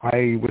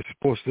 I was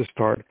supposed to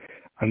start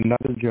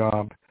another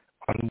job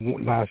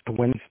on last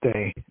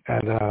Wednesday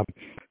at a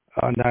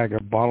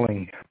Niagara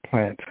bottling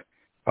plant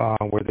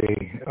where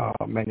they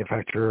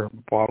manufacture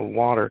bottled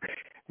water.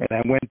 And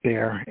I went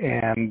there,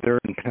 and they're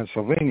in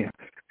Pennsylvania.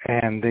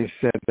 And they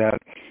said that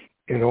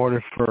in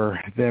order for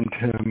them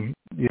to,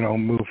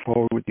 move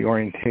forward with the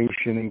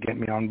orientation and get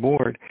me on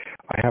board,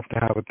 I have to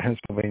have a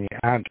Pennsylvania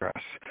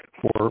address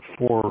for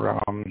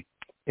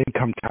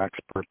income tax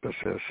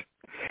purposes.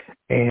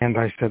 And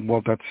I said,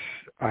 well,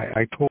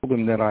 I told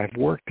them that I've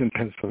worked in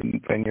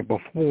Pennsylvania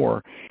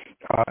before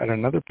at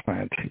another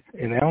plant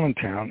in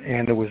Allentown,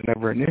 and it was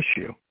never an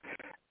issue.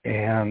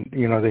 And,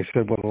 they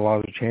said, well, the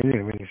laws are changing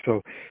and everything.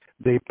 So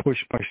they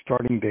pushed my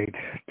starting date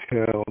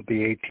till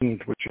the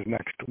 18th, which is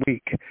next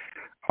week,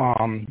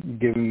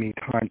 giving me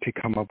time to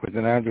come up with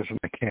an address, and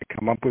I can't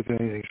come up with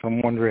anything. So I'm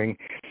wondering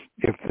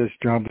if this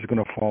job is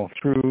going to fall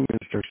through.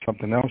 Is there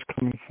something else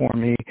coming for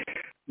me?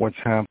 What's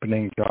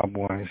happening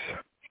job-wise?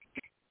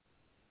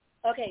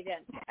 Okay,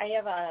 then. I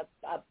have a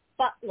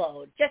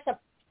buttload, just a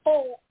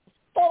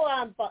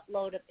full-on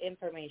buttload of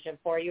information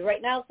for you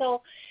right now.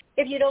 So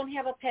if you don't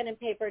have a pen and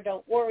paper,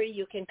 don't worry.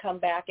 You can come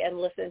back and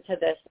listen to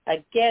this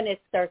again.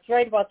 It starts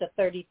right about the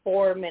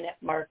 34-minute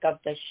mark of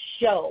the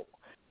show.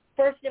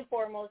 First and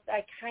foremost,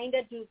 I kind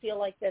of do feel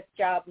like this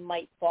job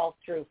might fall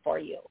through for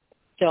you.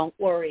 Don't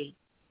worry.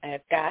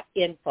 I've got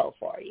info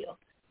for you.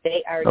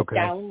 They are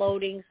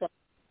downloading some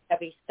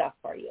heavy stuff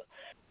for you.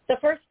 The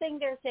first thing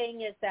they're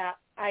saying is that,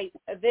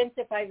 Vince,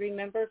 if I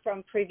remember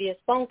from previous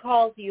phone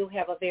calls, you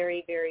have a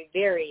very, very,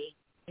 very,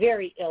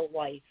 very ill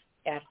wife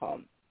at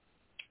home.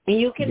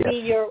 You can be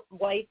your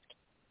wife's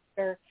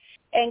caretaker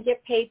and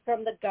get paid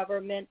from the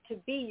government to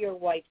be your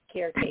wife's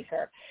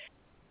caretaker.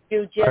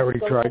 You just I already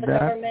go tried to the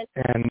that, government.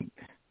 and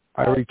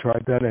I already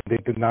tried that, and they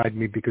denied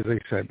me because they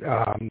said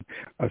a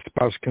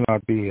spouse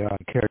cannot be a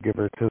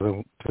caregiver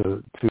to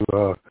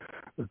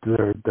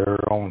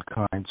their own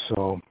kind.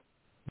 So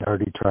I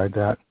already tried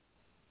that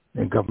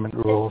in government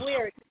rules. It's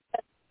weird.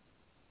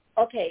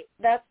 Okay,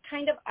 that's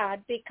kind of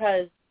odd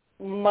because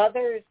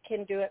mothers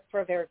can do it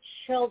for their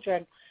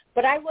children.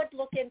 But I would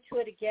look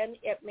into it again.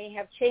 It may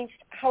have changed.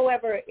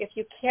 However, if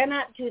you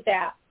cannot do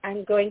that,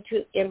 I'm going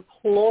to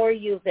implore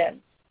you,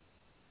 Vince.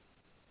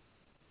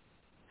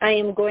 I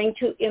am going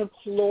to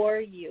implore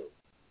you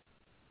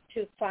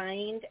to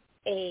find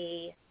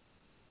a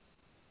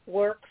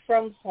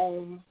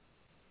work-from-home,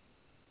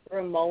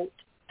 remote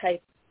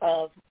type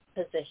of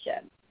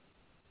position.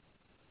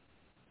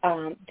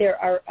 There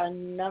are a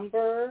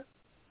number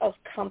of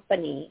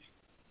companies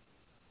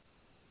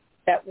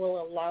that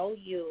will allow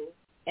you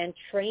and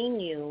train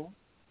you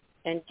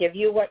and give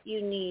you what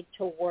you need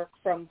to work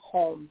from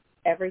home.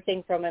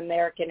 Everything from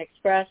American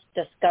Express,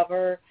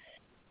 Discover,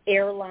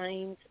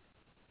 airlines.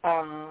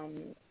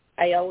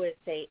 I always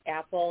say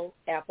Apple.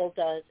 Apple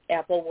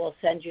will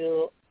send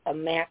you a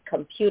Mac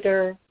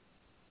computer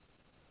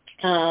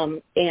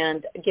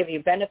and give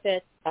you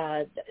benefits.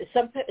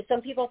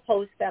 Some people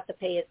post that the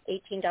pay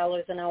is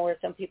 $18 an hour.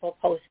 Some people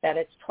post that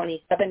it's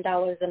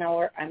 $27 an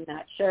hour. I'm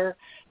not sure.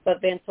 But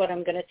Vince, what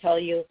I'm going to tell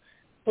you,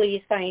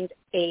 please find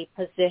a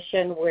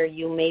position where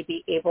you may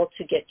be able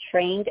to get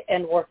trained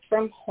and work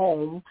from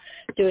home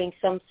doing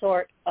some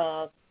sort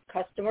of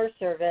customer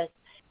service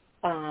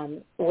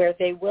where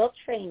they will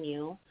train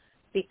you,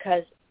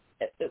 because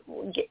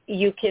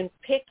you can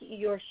pick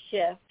your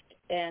shift.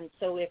 And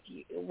so if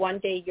one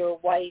day your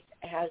wife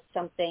has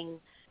something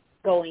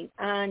going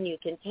on, you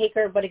can take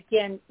her. But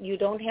again, you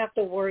don't have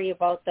to worry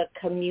about the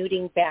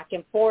commuting back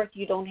and forth.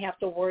 You don't have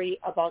to worry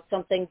about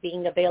something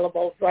being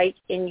available right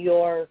in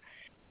your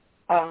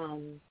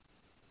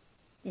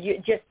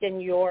just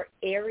in your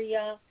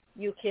area.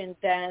 You can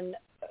then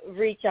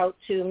reach out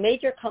to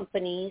major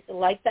companies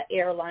like the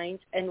airlines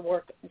and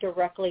work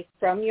directly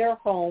from your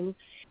home,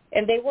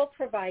 and they will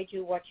provide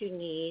you what you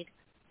need,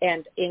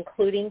 and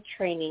including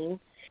training,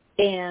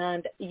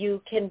 and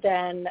you can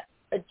then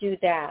do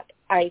that.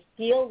 I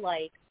feel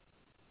like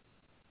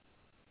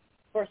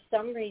for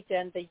some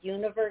reason the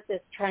universe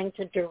is trying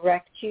to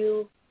direct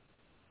you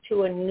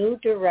to a new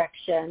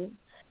direction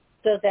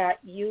so that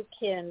you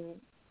can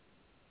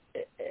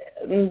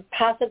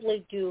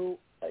possibly do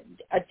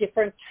a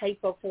different type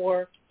of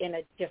work in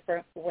a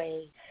different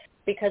way,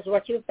 because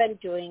what you've been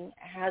doing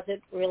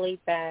hasn't really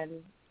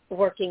been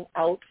working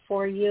out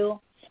for you.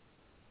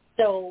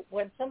 So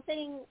when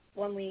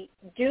we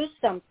do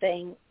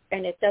something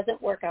and it doesn't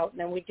work out, and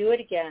then we do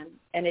it again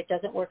and it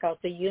doesn't work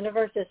out, the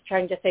universe is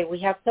trying to say, we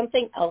have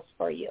something else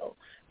for you.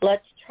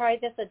 Let's try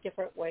this a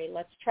different way.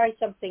 Let's try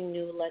something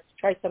new. Let's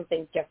try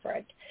something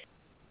different.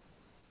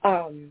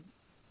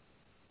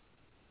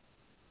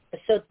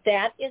 So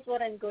that is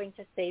what I'm going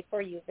to say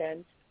for you,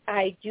 Vince.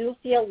 I do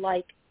feel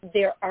like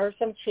there are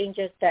some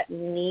changes that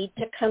need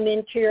to come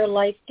into your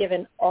life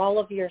given all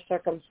of your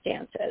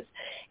circumstances.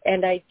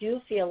 And I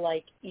do feel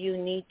like you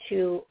need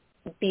to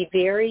be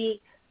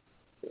very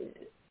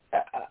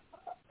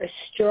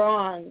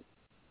strong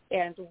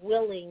and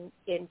willing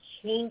in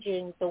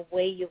changing the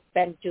way you've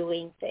been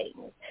doing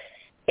things,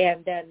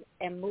 and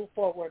move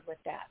forward with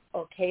that.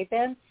 Okay,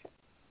 Vince?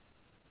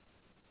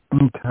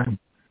 Okay.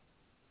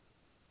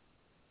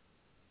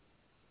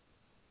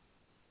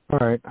 All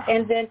right.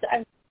 And Vince, I'm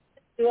going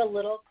to do a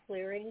little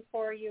clearing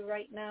for you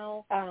right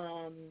now.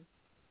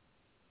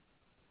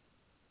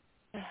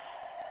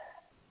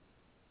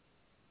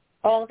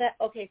 All that,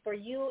 okay, for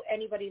you,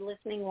 anybody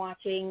listening,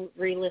 watching,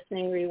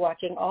 re-listening,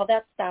 rewatching, all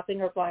that stopping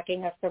or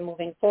blocking us from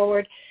moving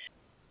forward,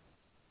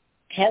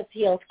 has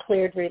healed,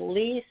 cleared,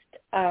 released.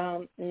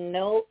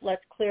 No,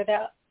 let's clear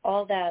that.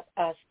 All that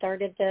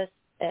started this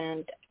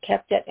and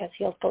kept it as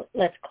healed.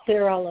 Let's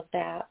clear all of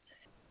that.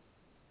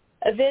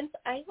 Vince,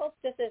 I hope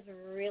this is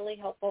really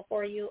helpful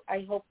for you.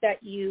 I hope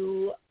that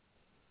you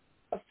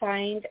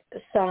find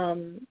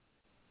some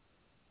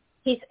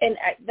peace. And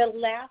the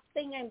last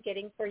thing I'm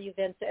getting for you,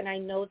 Vince, and I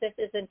know this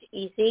isn't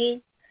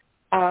easy.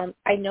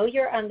 I know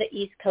you're on the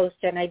East Coast,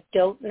 and I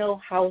don't know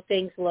how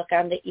things look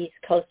on the East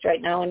Coast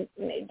right now, and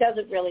it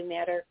doesn't really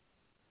matter.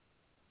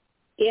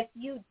 If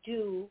you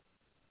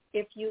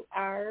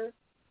are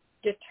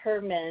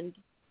determined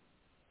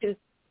to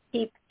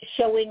keep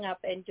showing up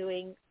and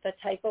doing the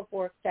type of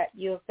work that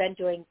you have been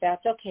doing,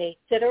 that's okay.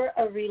 Consider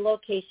a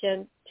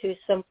relocation to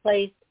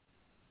someplace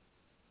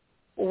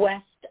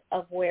west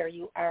of where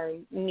you are,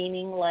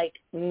 meaning like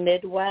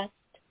Midwest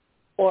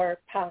or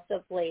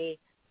possibly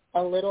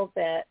a little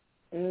bit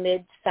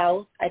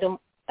mid-south. I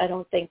don't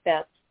think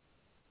that's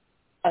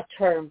a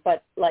term,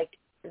 but like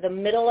the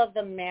middle of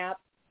the map,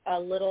 a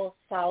little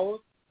south,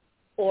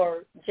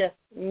 or just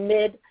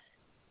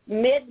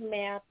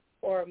mid-map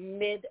or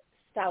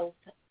mid-south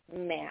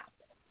map.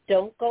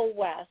 Don't go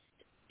west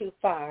too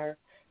far,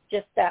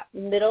 just that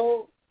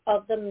middle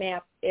of the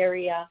map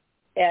area,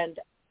 and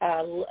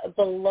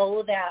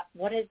below that,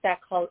 what is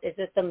that called? Is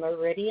it the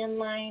meridian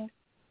line?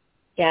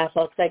 Yeah,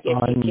 folks, I give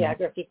you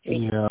geography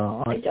 3.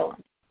 Yeah, I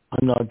don't.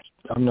 I'm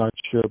not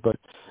sure, but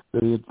I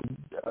mean,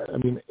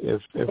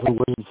 if it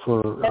wasn't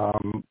for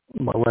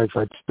my wife,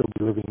 I'd still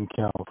be living in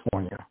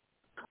California.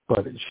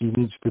 But she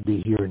needs to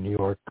be here in New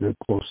York,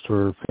 close to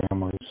her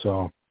family,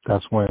 so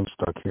that's why I'm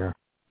stuck here.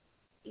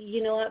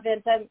 you know what,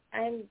 Vince,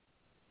 I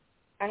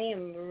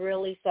am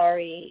really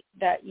sorry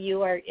that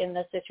you are in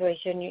the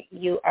situation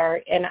you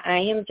are, and I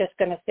am just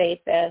going to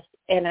say this,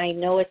 and I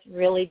know it's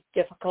really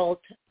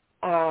difficult.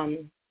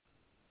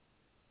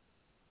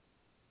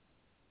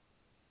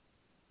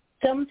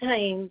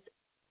 Sometimes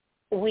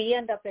we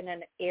end up in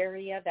an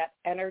area that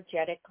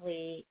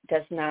energetically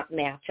does not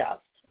match us.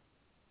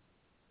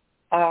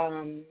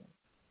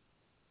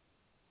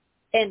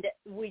 And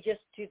we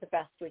just do the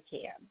best we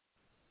can.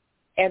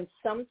 And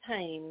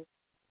sometimes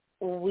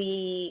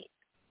we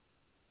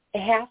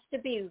have to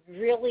be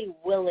really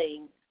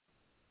willing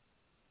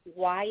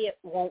why it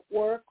won't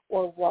work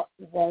or what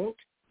won't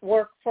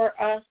work for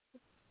us.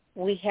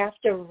 We have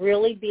to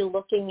really be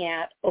looking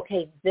at,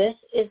 okay, this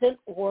isn't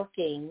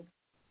working.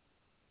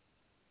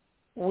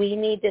 We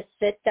need to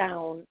sit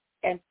down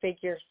and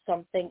figure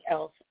something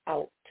else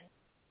out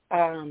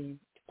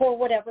for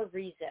whatever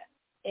reason.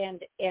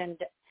 And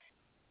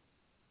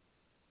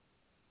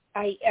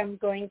I am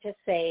going to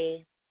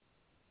say,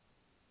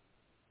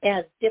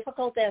 as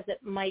difficult as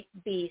it might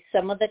be,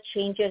 some of the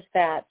changes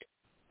that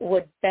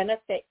would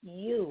benefit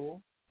you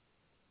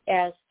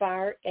as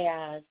far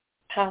as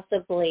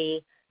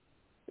possibly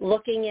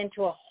looking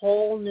into a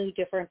whole new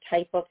different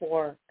type of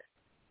work,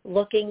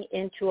 looking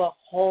into a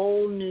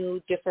whole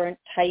new different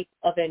type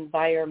of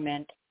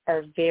environment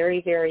are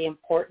very, very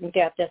important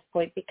at this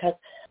point, because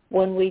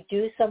when we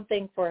do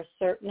something for a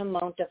certain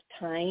amount of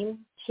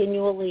time,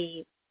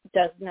 continually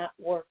does not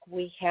work.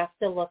 We have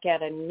to look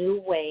at a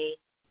new way,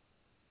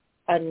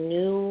 a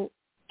new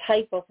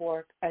type of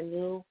work, a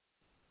new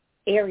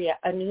area,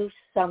 a new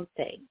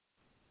something,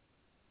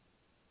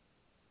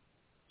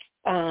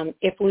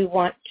 if we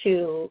want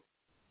to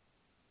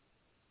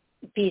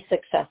be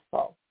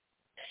successful.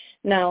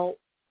 Now,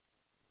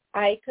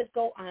 I could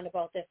go on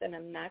about this, and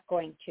I'm not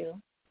going to.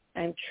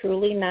 I'm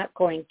truly not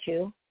going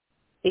to.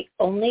 The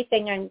only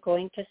thing I'm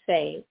going to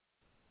say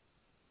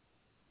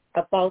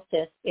about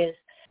this is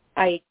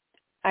I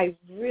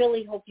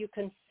really hope you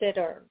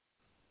consider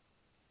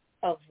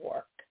of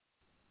work.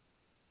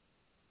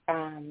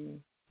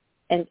 And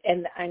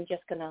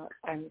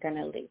I'm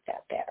gonna leave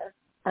that there.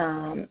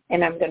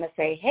 And I'm gonna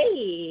say,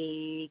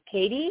 hey,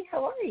 Katie,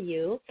 how are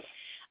you?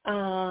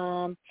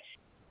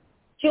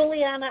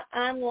 Juliana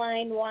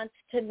online wants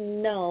to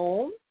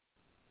know,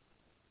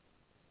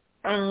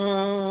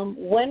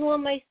 when will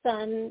my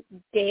son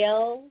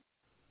Dale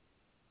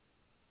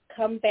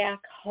come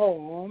back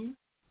home?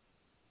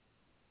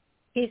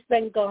 He's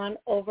been gone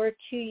over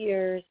 2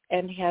 years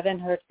and haven't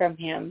heard from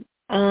him.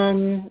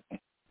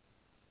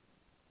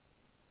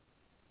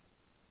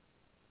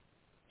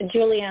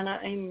 Juliana,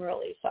 I'm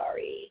really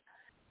sorry.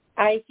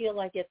 I feel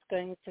like it's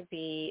going to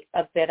be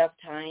a bit of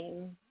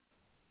time.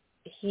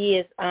 He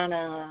is on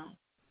a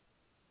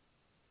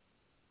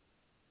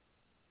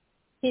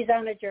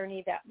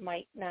journey that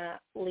might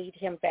not lead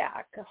him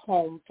back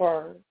home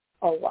for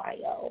a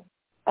while.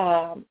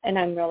 And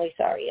I'm really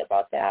sorry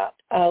about that.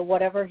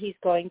 Whatever he's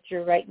going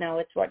through right now,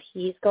 it's what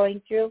he's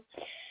going through.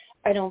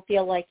 I don't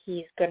feel like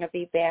he's going to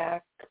be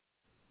back,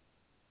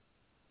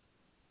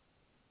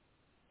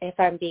 if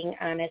I'm being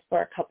honest,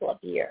 for a couple of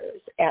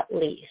years at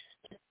least,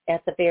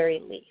 at the very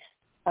least.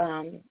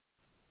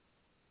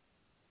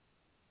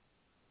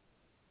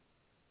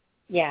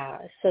 Yeah,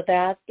 so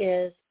that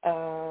is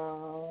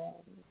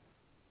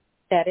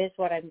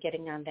what I'm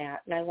getting on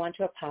that, and I want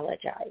to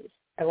apologize.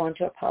 And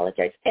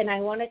I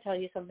want to tell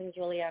you something,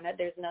 Juliana.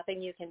 There's nothing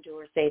you can do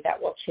or say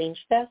that will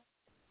change this.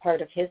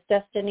 Part of his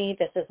destiny.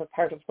 This is a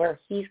part of where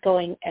he's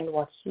going and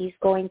what he's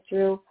going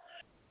through.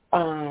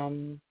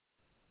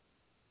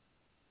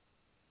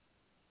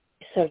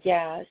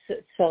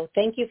 So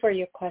thank you for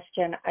your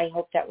question. I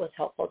hope that was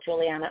helpful,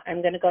 Juliana.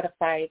 I'm going to go to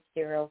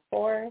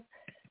 504.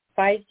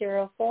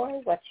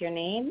 504, what's your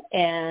name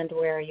and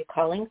where are you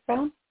calling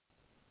from?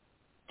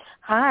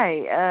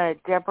 Hi,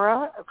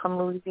 Deborah from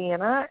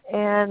Louisiana,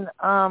 and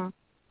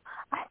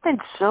I've been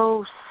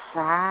so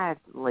sad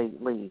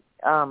lately.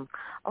 I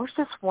was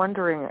just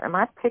wondering, am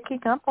I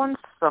picking up on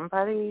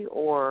somebody,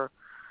 or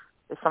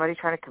is somebody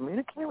trying to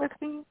communicate with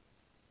me?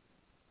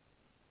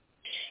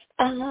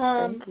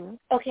 Thank you.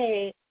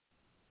 Okay.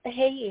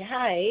 Hey,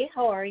 hi,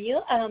 how are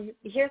you?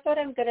 Here's what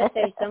I'm going to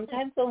say.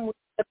 Sometimes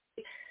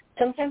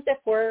if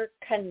we're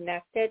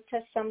connected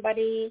to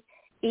somebody,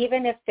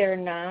 even if they're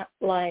not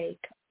like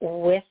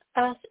with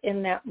us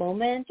in that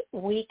moment,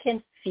 we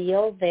can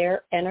feel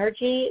their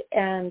energy.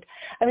 And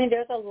I mean,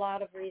 there's a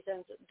lot of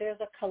reasons. There's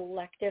a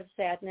collective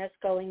sadness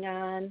going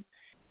on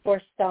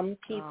for some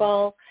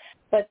people,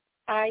 but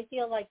I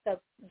feel like the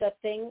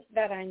thing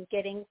that I'm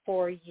getting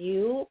for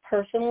you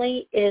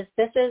personally is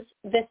this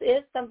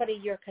is somebody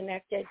you're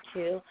connected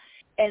to,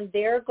 and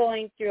they're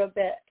going through a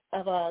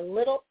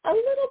little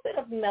bit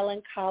of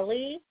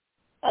melancholy,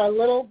 a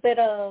little bit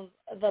of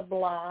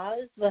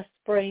the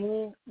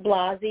spring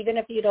blahs, even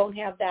if you don't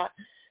have that,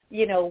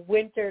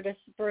 winter to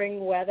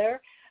spring weather.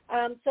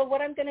 So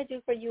what I'm going to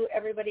do for you,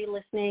 everybody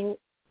listening,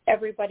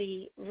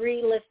 everybody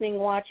re-listening,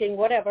 watching,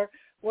 whatever,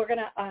 we're going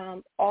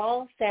to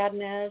all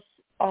sadness,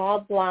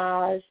 all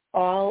blahs,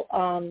 all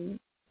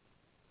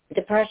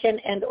depression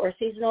and or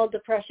seasonal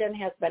depression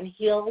has been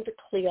healed,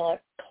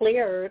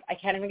 cleared. I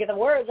can't even get the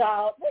words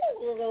out.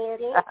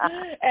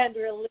 And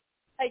released.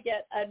 I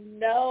get a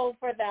no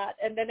for that.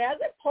 And then as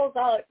it pulls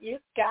out, you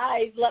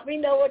guys, let me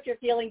know what you're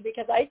feeling,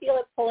 because I feel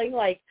it pulling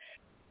like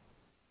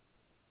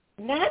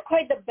not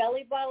quite the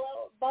belly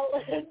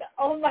button.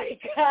 Oh, my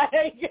God.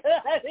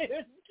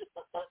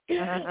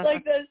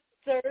 Like the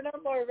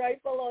sternum, or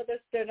right below the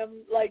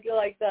sternum, like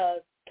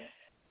the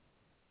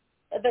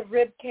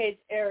rib cage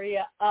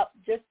area up,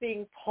 just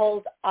being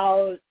pulled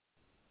out.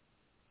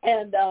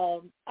 And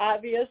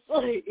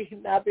obviously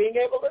not being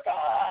able to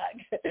talk.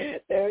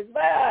 There's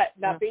that.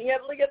 Not being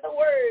able to get the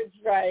words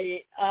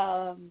right.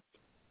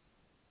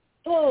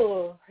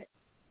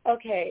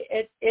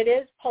 Okay. It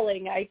is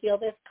pulling. I feel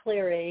this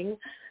clearing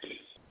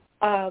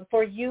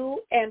for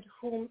you and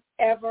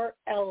whomever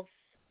else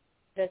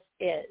this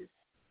is.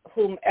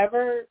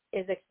 Whomever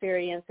is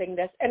experiencing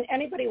this, and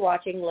anybody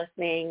watching,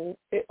 listening,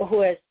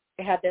 who has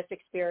had this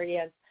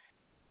experience,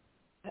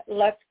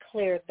 let's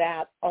clear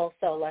that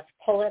also. Let's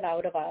pull it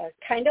out of us.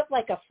 Kind of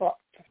like a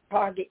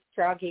froggy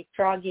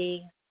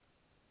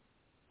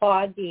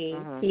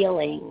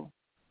feeling.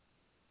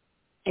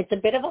 It's a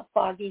bit of a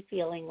foggy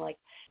feeling, like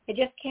I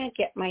just can't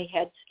get my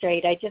head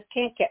straight. I just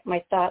can't get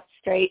my thoughts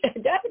straight. I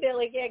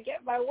definitely can't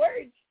get my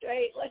words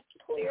straight. Let's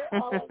clear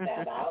all of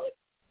that out.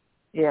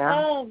 Yeah.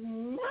 Oh,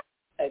 my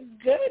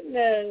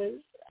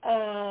goodness.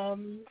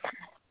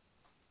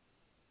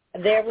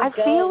 There we I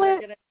go. feel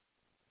it.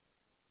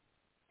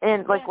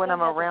 And like when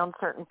I'm around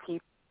certain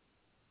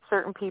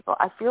people,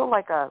 I feel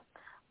like a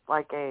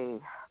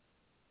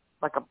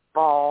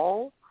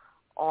ball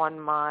on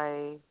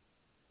my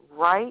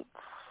right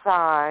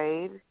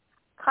side,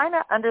 kind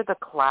of under the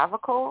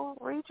clavicle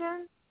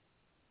region,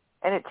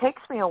 and it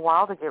takes me a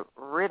while to get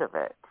rid of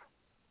it.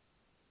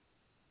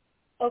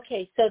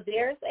 Okay, so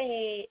there's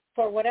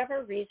for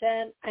whatever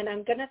reason, and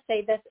I'm going to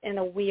say this in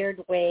a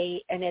weird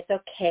way, and it's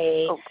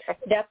okay.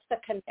 That's the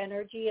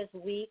energy is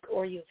weak,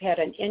 or you've had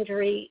an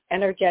injury,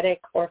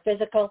 energetic or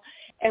physical,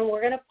 and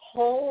we're going to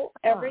pull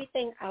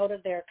everything out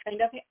of there,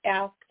 kind of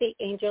ask the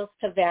angels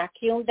to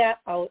vacuum that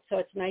out so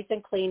it's nice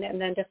and clean,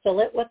 and then to fill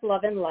it with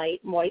love and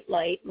light, and white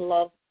light, and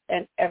love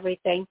and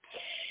everything.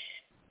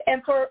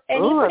 And for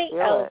anybody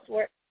else,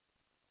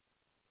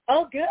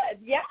 oh, good,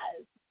 yes.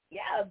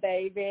 Yeah,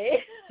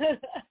 baby.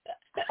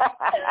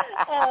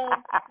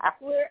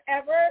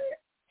 Wherever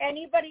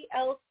anybody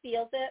else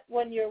feels it,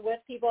 when you're with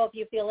people, if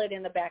you feel it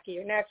in the back of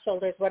your neck,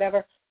 shoulders,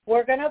 whatever,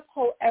 we're going to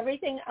pull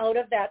everything out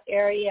of that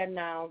area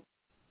now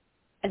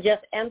and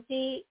just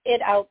empty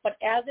it out. But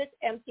as it's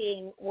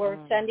emptying, we're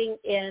sending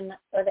in,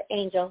 or the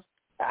angels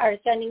are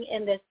sending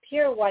in this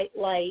pure white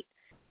light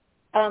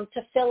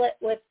to fill it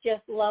with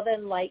just love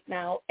and light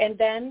now. And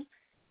then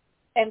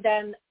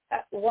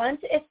once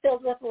it's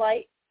filled with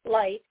light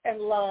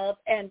and love,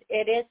 and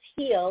it is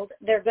healed,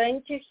 they're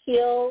going to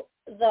heal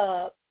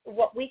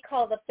what we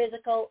call the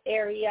physical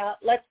area.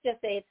 Let's just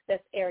say it's this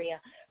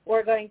area.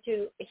 We're going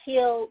to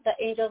heal, the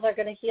angels are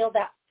going to heal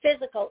that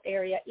physical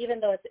area, even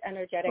though it's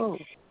energetic.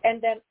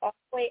 And then all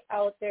the way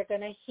out, they're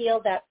going to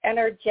heal that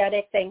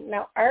energetic thing.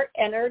 Now, our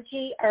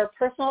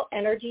personal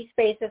energy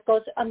space, it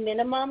goes a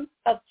minimum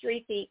of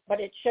 3 feet, but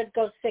it should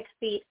go 6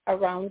 feet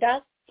around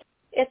us.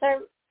 It's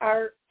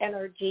our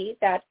energy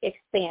that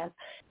expands.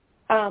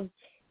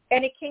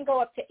 And it can go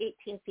up to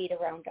 18 feet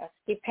around us,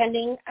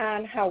 depending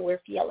on how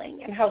we're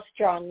feeling and how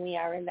strong we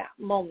are in that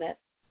moment.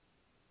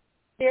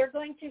 They're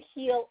going to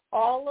heal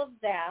all of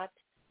that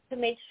to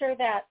make sure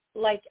that,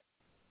 like,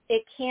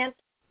 it can't,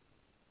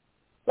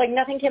 like,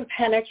 nothing can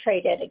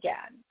penetrate it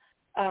again.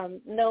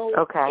 No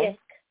ick,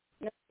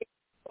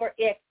 or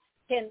it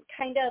can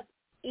kind of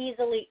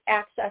easily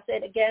access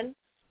it again.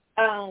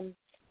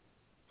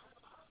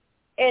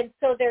 And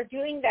so they're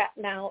doing that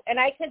now. And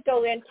I could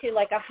go into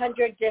like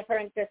 100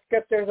 different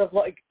descriptors of,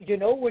 like,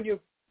 when you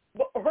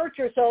hurt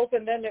yourself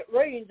and then it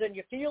rains and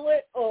you feel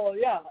it. Oh,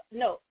 yeah.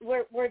 No,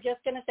 we're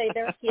just going to say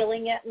they're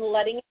healing it and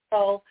letting it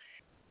go.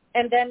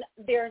 And then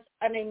there's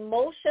an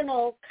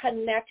emotional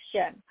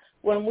connection.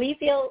 When we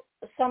feel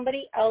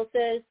somebody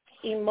else's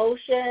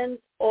emotions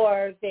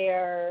or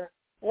their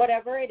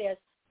whatever it is,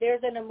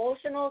 there's an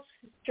emotional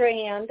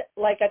strand,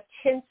 like a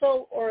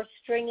tinsel or a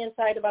string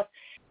inside of us.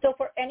 So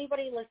for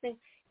anybody listening,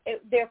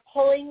 they're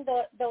pulling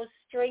those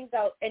strings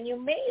out, and you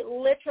may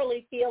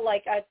literally feel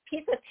like a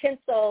piece of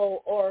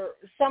tinsel or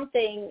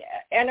something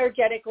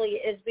energetically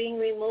is being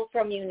removed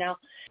from you now.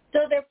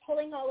 So they're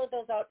pulling all of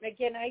those out. And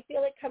again, I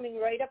feel it coming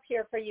right up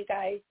here for you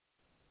guys.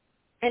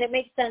 And it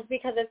makes sense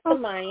because it's the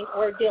mind.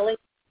 We're dealing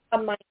with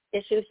a mind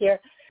issue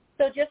here.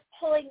 So just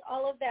pulling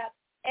all of that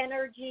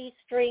energy,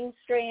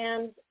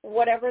 strands,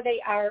 whatever they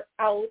are,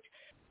 out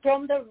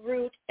from the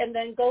root, and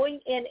then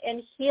going in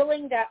and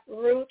healing that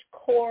root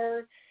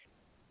core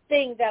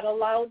thing that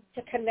allowed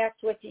to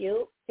connect with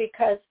you,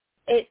 because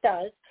it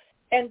does,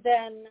 and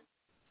then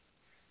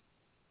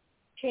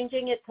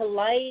changing it to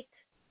light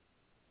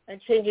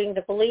and changing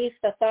the beliefs,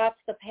 the thoughts,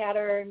 the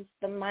patterns,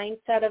 the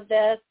mindset of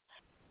this.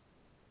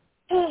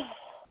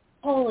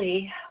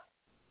 Holy.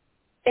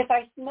 If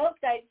I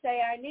smoked, I'd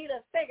say I need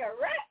a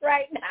cigarette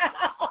right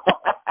now.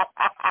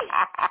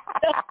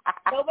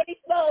 Nobody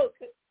smokes.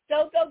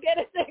 Don't go get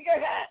a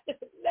cigarette.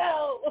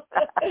 No.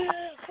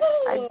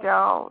 I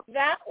don't.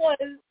 That was,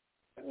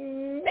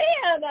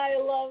 man, I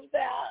love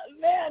that.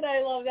 Man,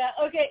 I love that.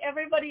 Okay,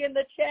 everybody in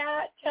the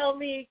chat, tell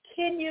me,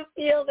 can you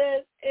feel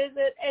this? Is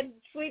it? And,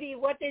 sweetie,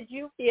 what did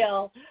you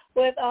feel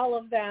with all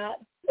of that?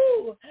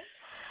 Woo.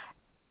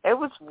 It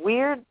was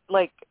weird.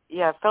 Like,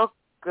 yeah, it felt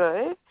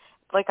good.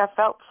 Like I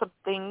felt some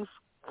things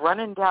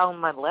running down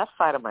my left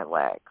side of my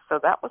leg. So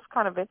that was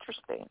kind of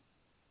interesting.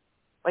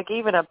 Like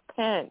even a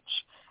pinch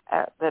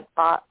at the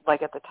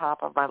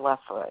top of my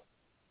left foot.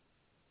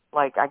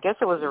 Like I guess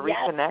it was a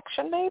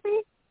reconnection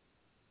maybe?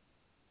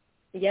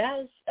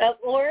 Yes.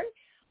 Or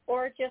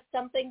just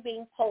something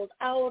being pulled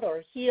out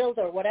or healed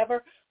or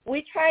whatever.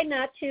 We try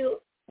not to,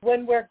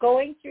 when we're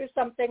going through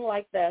something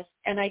like this,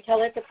 and I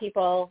tell it to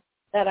people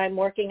that I'm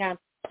working on,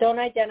 don't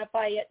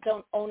identify it,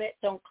 don't own it,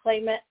 don't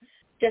claim it.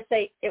 Just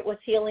say it was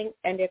healing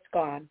and it's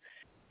gone.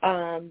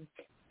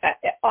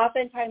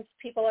 Oftentimes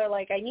people are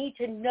like, I need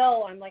to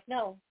know. I'm like,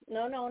 no,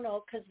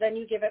 because then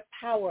you give it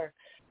power.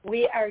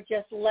 We are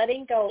just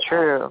letting go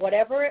of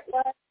whatever it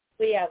was.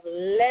 We have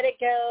let it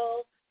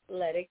go.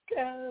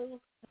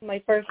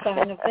 My first song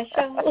of the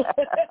show.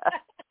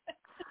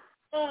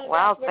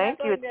 Wow, thank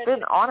you. It's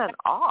been on and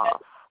off.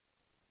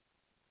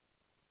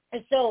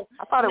 And so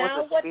I thought it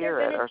was a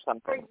spirit or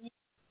something.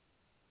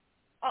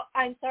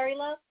 I'm sorry,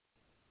 love?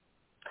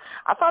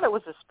 I thought it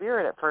was a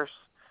spirit at first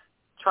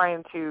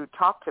trying to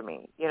talk to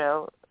me,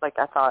 like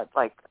I thought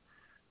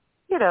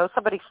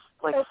somebody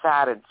like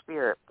sad in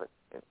spirit,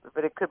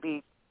 but it could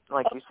be,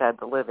 like you said,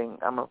 the living.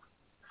 I'm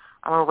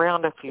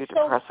around a few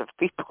depressive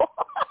people.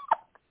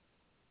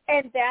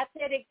 And that's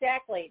it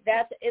exactly.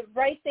 That's it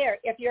right there.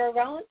 If you're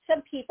around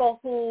some people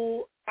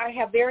who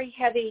have very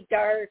heavy,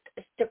 dark,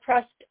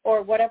 depressed,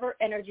 or whatever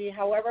energy,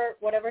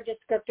 whatever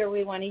descriptor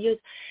we want to use,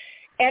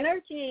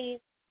 energy,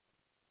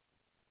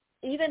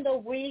 even though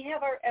we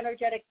have our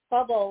energetic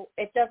bubble,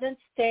 it doesn't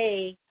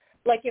stay.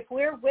 Like if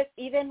we're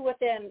even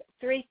within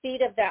 3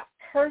 feet of that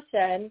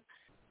person,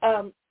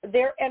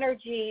 their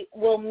energy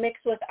will mix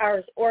with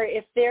ours. Or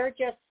if they're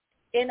just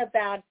in a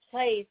bad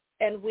place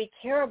and we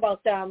care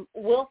about them,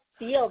 we'll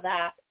feel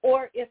that.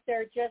 Or if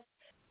they're just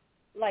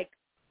like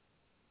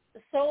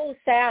so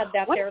sad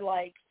that they're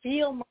like,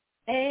 feel my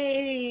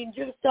pain,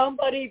 just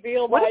somebody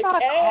feel my pain. What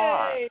about a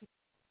car?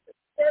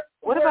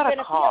 What about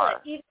a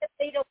car? Even if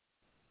they don't.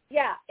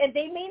 Yeah, and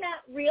they may not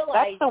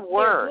realize that's the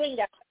worst. They're doing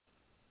that.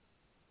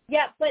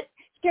 Yeah, but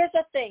here's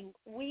the thing.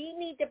 We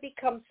need to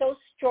become so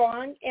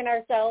strong in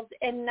ourselves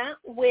and not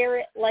wear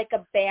it like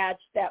a badge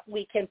that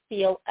we can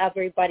feel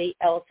everybody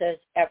else's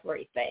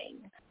everything.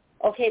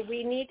 Okay,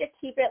 we need to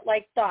keep it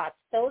like thoughts.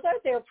 Those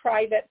are their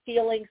private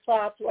feelings,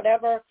 thoughts,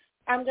 whatever.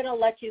 I'm going to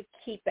let you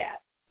keep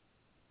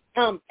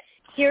it.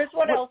 Here's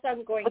what else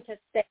I'm going to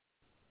say.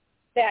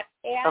 That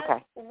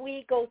as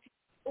we go through,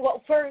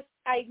 well, first,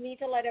 I need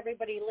to let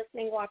everybody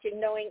listening, watching,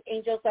 knowing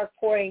angels are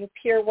pouring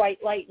pure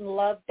white light and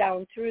love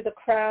down through the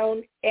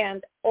crown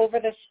and over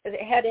the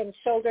head and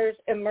shoulders,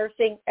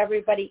 immersing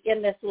everybody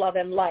in this love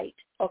and light,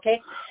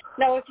 okay?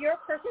 Now, if you're a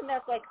person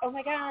that's like, oh,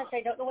 my gosh,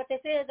 I don't know what this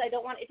is, I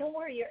don't want it, don't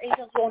worry, your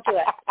angels won't do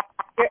it.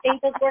 Your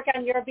angels work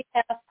on your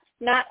behalf,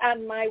 not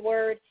on my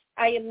word.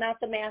 I am not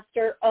the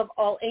master of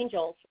all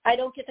angels. I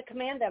don't get to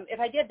command them. If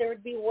I did, there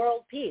would be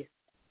world peace,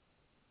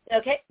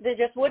 okay? There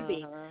just would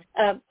be.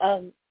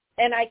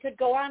 And I could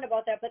go on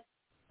about that,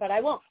 but I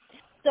won't.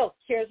 So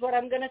here's what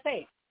I'm going to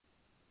say.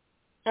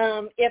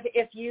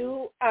 If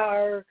you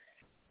are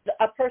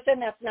a person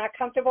that's not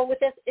comfortable with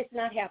this, it's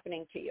not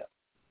happening to you.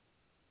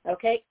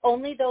 Okay?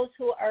 Only those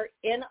who are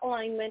in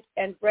alignment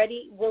and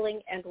ready,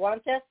 willing, and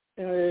want this,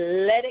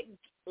 let it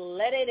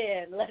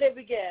in, let it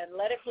begin,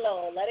 let it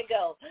flow, let it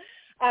go.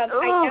 I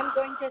am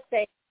going to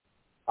say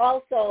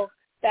also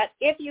that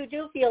if you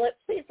do feel it,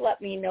 please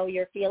let me know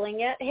you're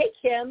feeling it. Hey,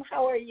 Kim,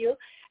 how are you?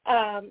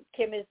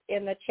 Kim is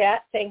in the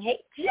chat saying, hey,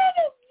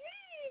 Genevieve.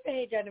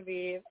 Hey,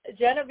 Genevieve.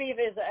 Genevieve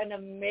is an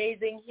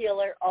amazing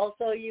healer.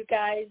 Also, you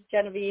guys,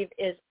 Genevieve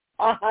is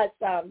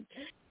awesome.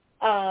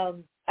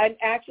 I'm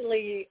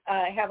actually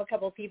have a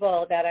couple of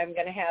people that I'm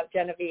going to have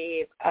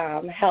Genevieve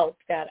help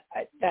that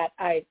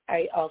I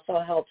also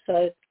help.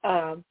 So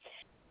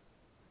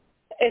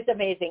it's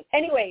amazing.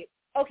 Anyway,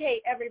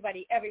 okay,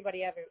 everybody.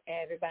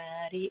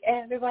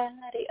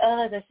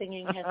 Oh, the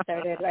singing has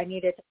started. I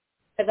need it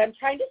because I'm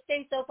trying to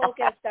stay so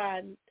focused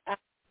on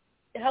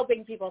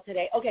helping people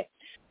today. Okay,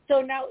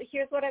 so now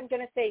here's what I'm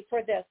going to say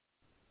for this.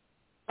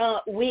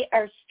 We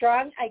are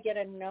strong. I get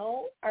a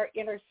no. Our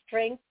inner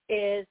strength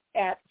is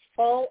at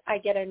full. I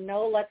get a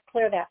no. Let's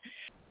clear that.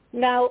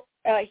 Now,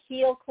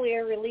 heal,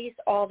 clear, release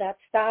all that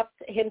stops,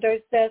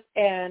 hinders this,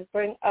 and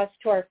bring us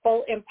to our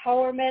full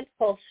empowerment,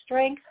 full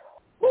strength.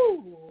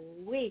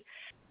 Woo-wee.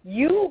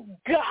 You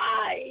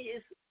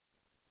guys,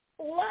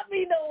 let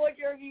me know what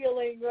you're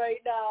feeling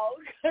right now,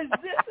 because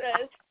this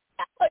is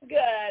hella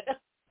good.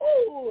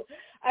 Ooh,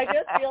 I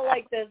just feel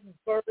like this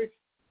burst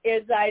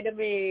inside of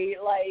me,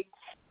 like,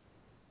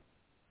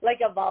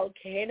 like a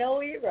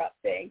volcano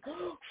erupting.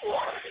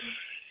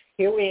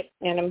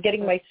 And I'm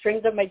getting my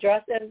strings of my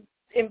dress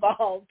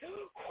involved.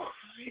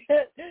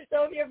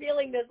 So if you're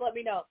feeling this, let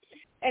me know.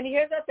 And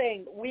here's the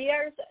thing.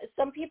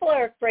 Some people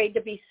are afraid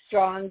to be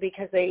strong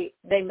because they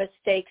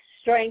mistake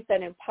strength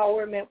and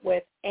empowerment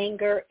with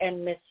anger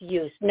and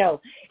misuse.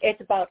 No,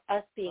 it's about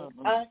us being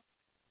us,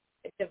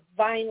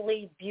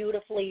 divinely,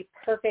 beautifully,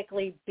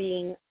 perfectly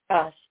being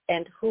us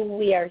and who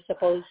we are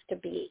supposed to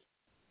be.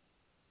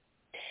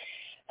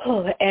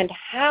 And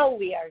how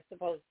we are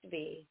supposed to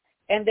be.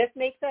 And this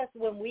makes us,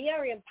 when we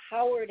are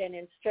empowered and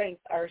in strength,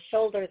 our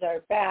shoulders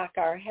are back,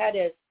 our head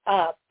is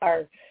up,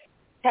 our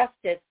chest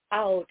is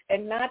out,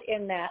 and not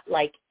in that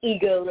like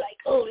ego, like,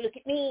 oh, look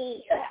at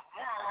me.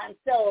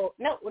 So,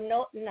 no.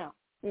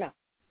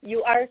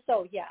 You are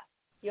so,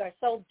 you are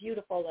so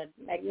beautiful and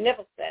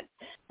magnificent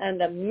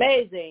and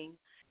amazing,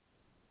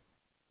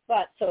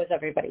 but so is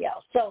everybody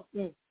else. So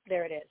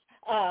there it is.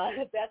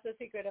 That's the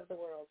secret of the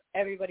world.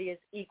 Everybody is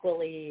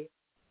equally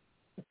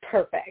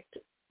perfect.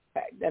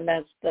 And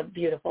that's the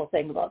beautiful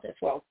thing about this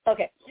world.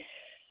 Okay.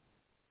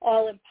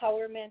 All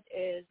empowerment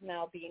is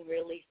now being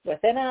released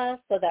within us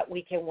so that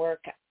we can work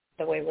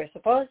the way we're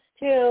supposed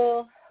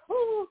to.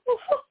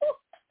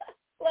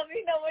 Let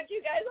me know what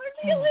you guys are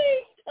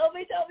feeling. Tell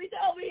me.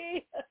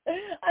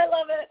 I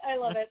love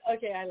it.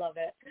 Okay, I love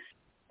it.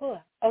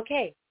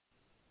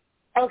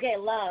 Okay,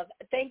 love.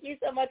 Thank you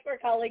so much for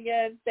calling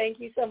in. Thank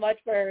you so much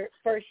for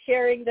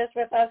sharing this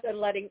with us and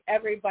letting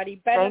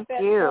everybody benefit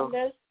from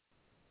this.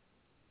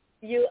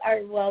 You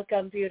are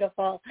welcome,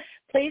 beautiful.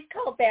 Please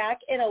call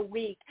back in a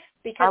week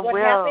because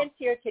what happens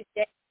here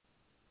today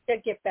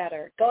should get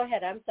better. Go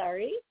ahead. I'm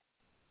sorry.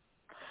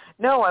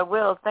 No, I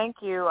will. Thank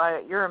you.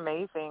 You're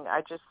amazing.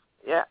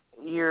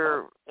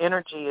 Your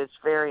energy is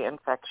very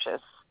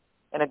infectious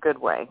in a good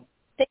way.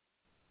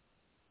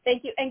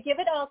 Thank you. And give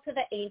it all to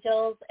the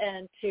angels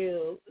and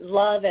to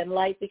love and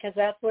light because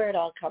that's where it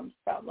all comes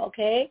from,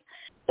 okay?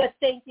 But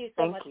thank you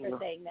so much for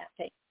saying that.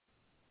 Thank you.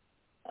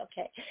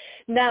 Okay.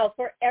 Now,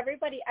 for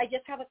everybody, I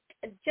just have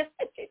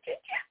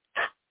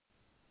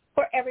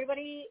for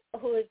everybody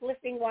who is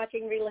listening,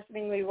 watching,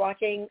 re-listening,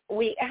 rewatching,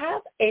 we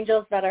have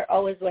angels that are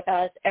always with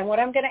us. And what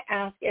I'm going to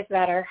ask is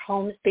that our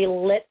homes be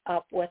lit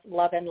up with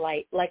love and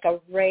light, like a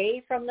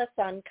ray from the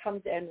sun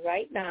comes in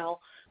right now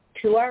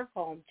to our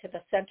home, to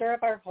the center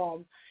of our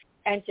home,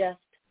 and just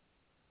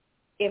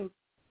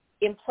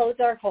implodes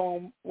our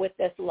home with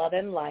this love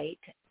and light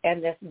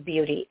and this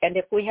beauty. And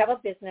if we have a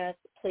business,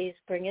 please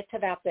bring it to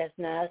that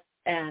business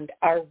and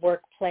our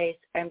workplace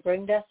and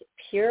bring this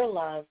pure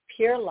love,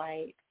 pure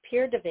light,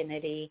 pure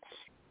divinity,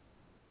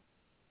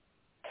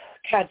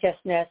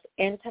 consciousness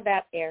into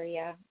that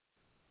area.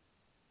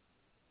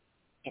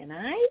 Can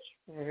I?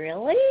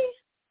 Really?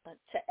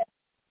 To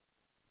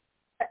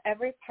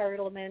every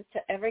parliament, to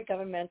every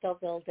governmental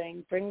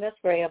building, bring this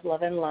ray of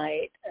love and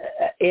light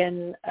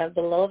in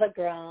below the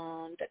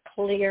ground,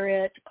 clear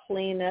it,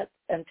 clean it,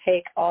 and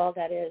take all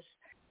that is.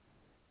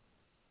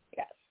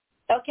 Yes.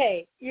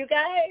 Okay, you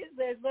guys,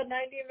 there's the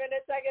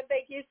 90-minute second.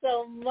 Thank you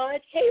so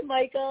much. Hey,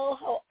 Michael,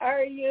 how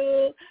are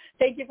you?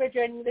 Thank you for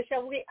joining the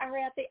show. We are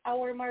at the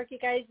hour mark. You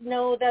guys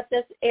know that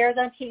this airs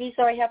on TV,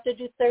 so I have to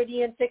do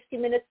 30 and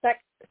 60-minute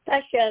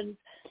sections.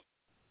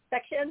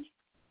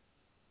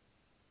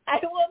 I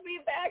will be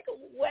back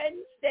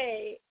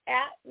Wednesday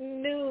at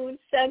noon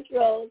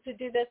Central to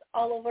do this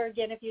all over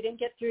again. If you didn't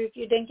get through, if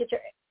you didn't get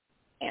your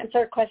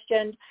answer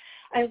questioned,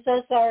 I'm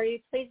so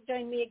sorry. Please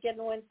join me again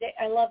Wednesday.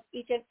 I love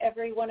each and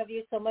every one of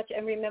you so much.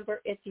 And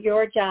remember, it's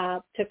your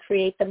job to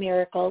create the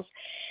miracles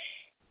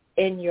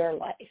in your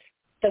life.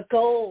 So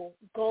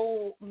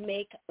go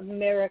make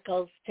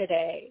miracles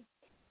today.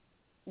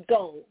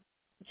 Go.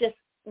 Just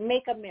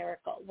make a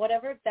miracle,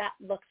 whatever that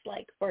looks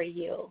like for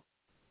you.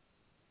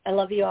 I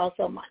love you all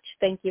so much.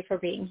 Thank you for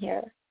being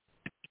here.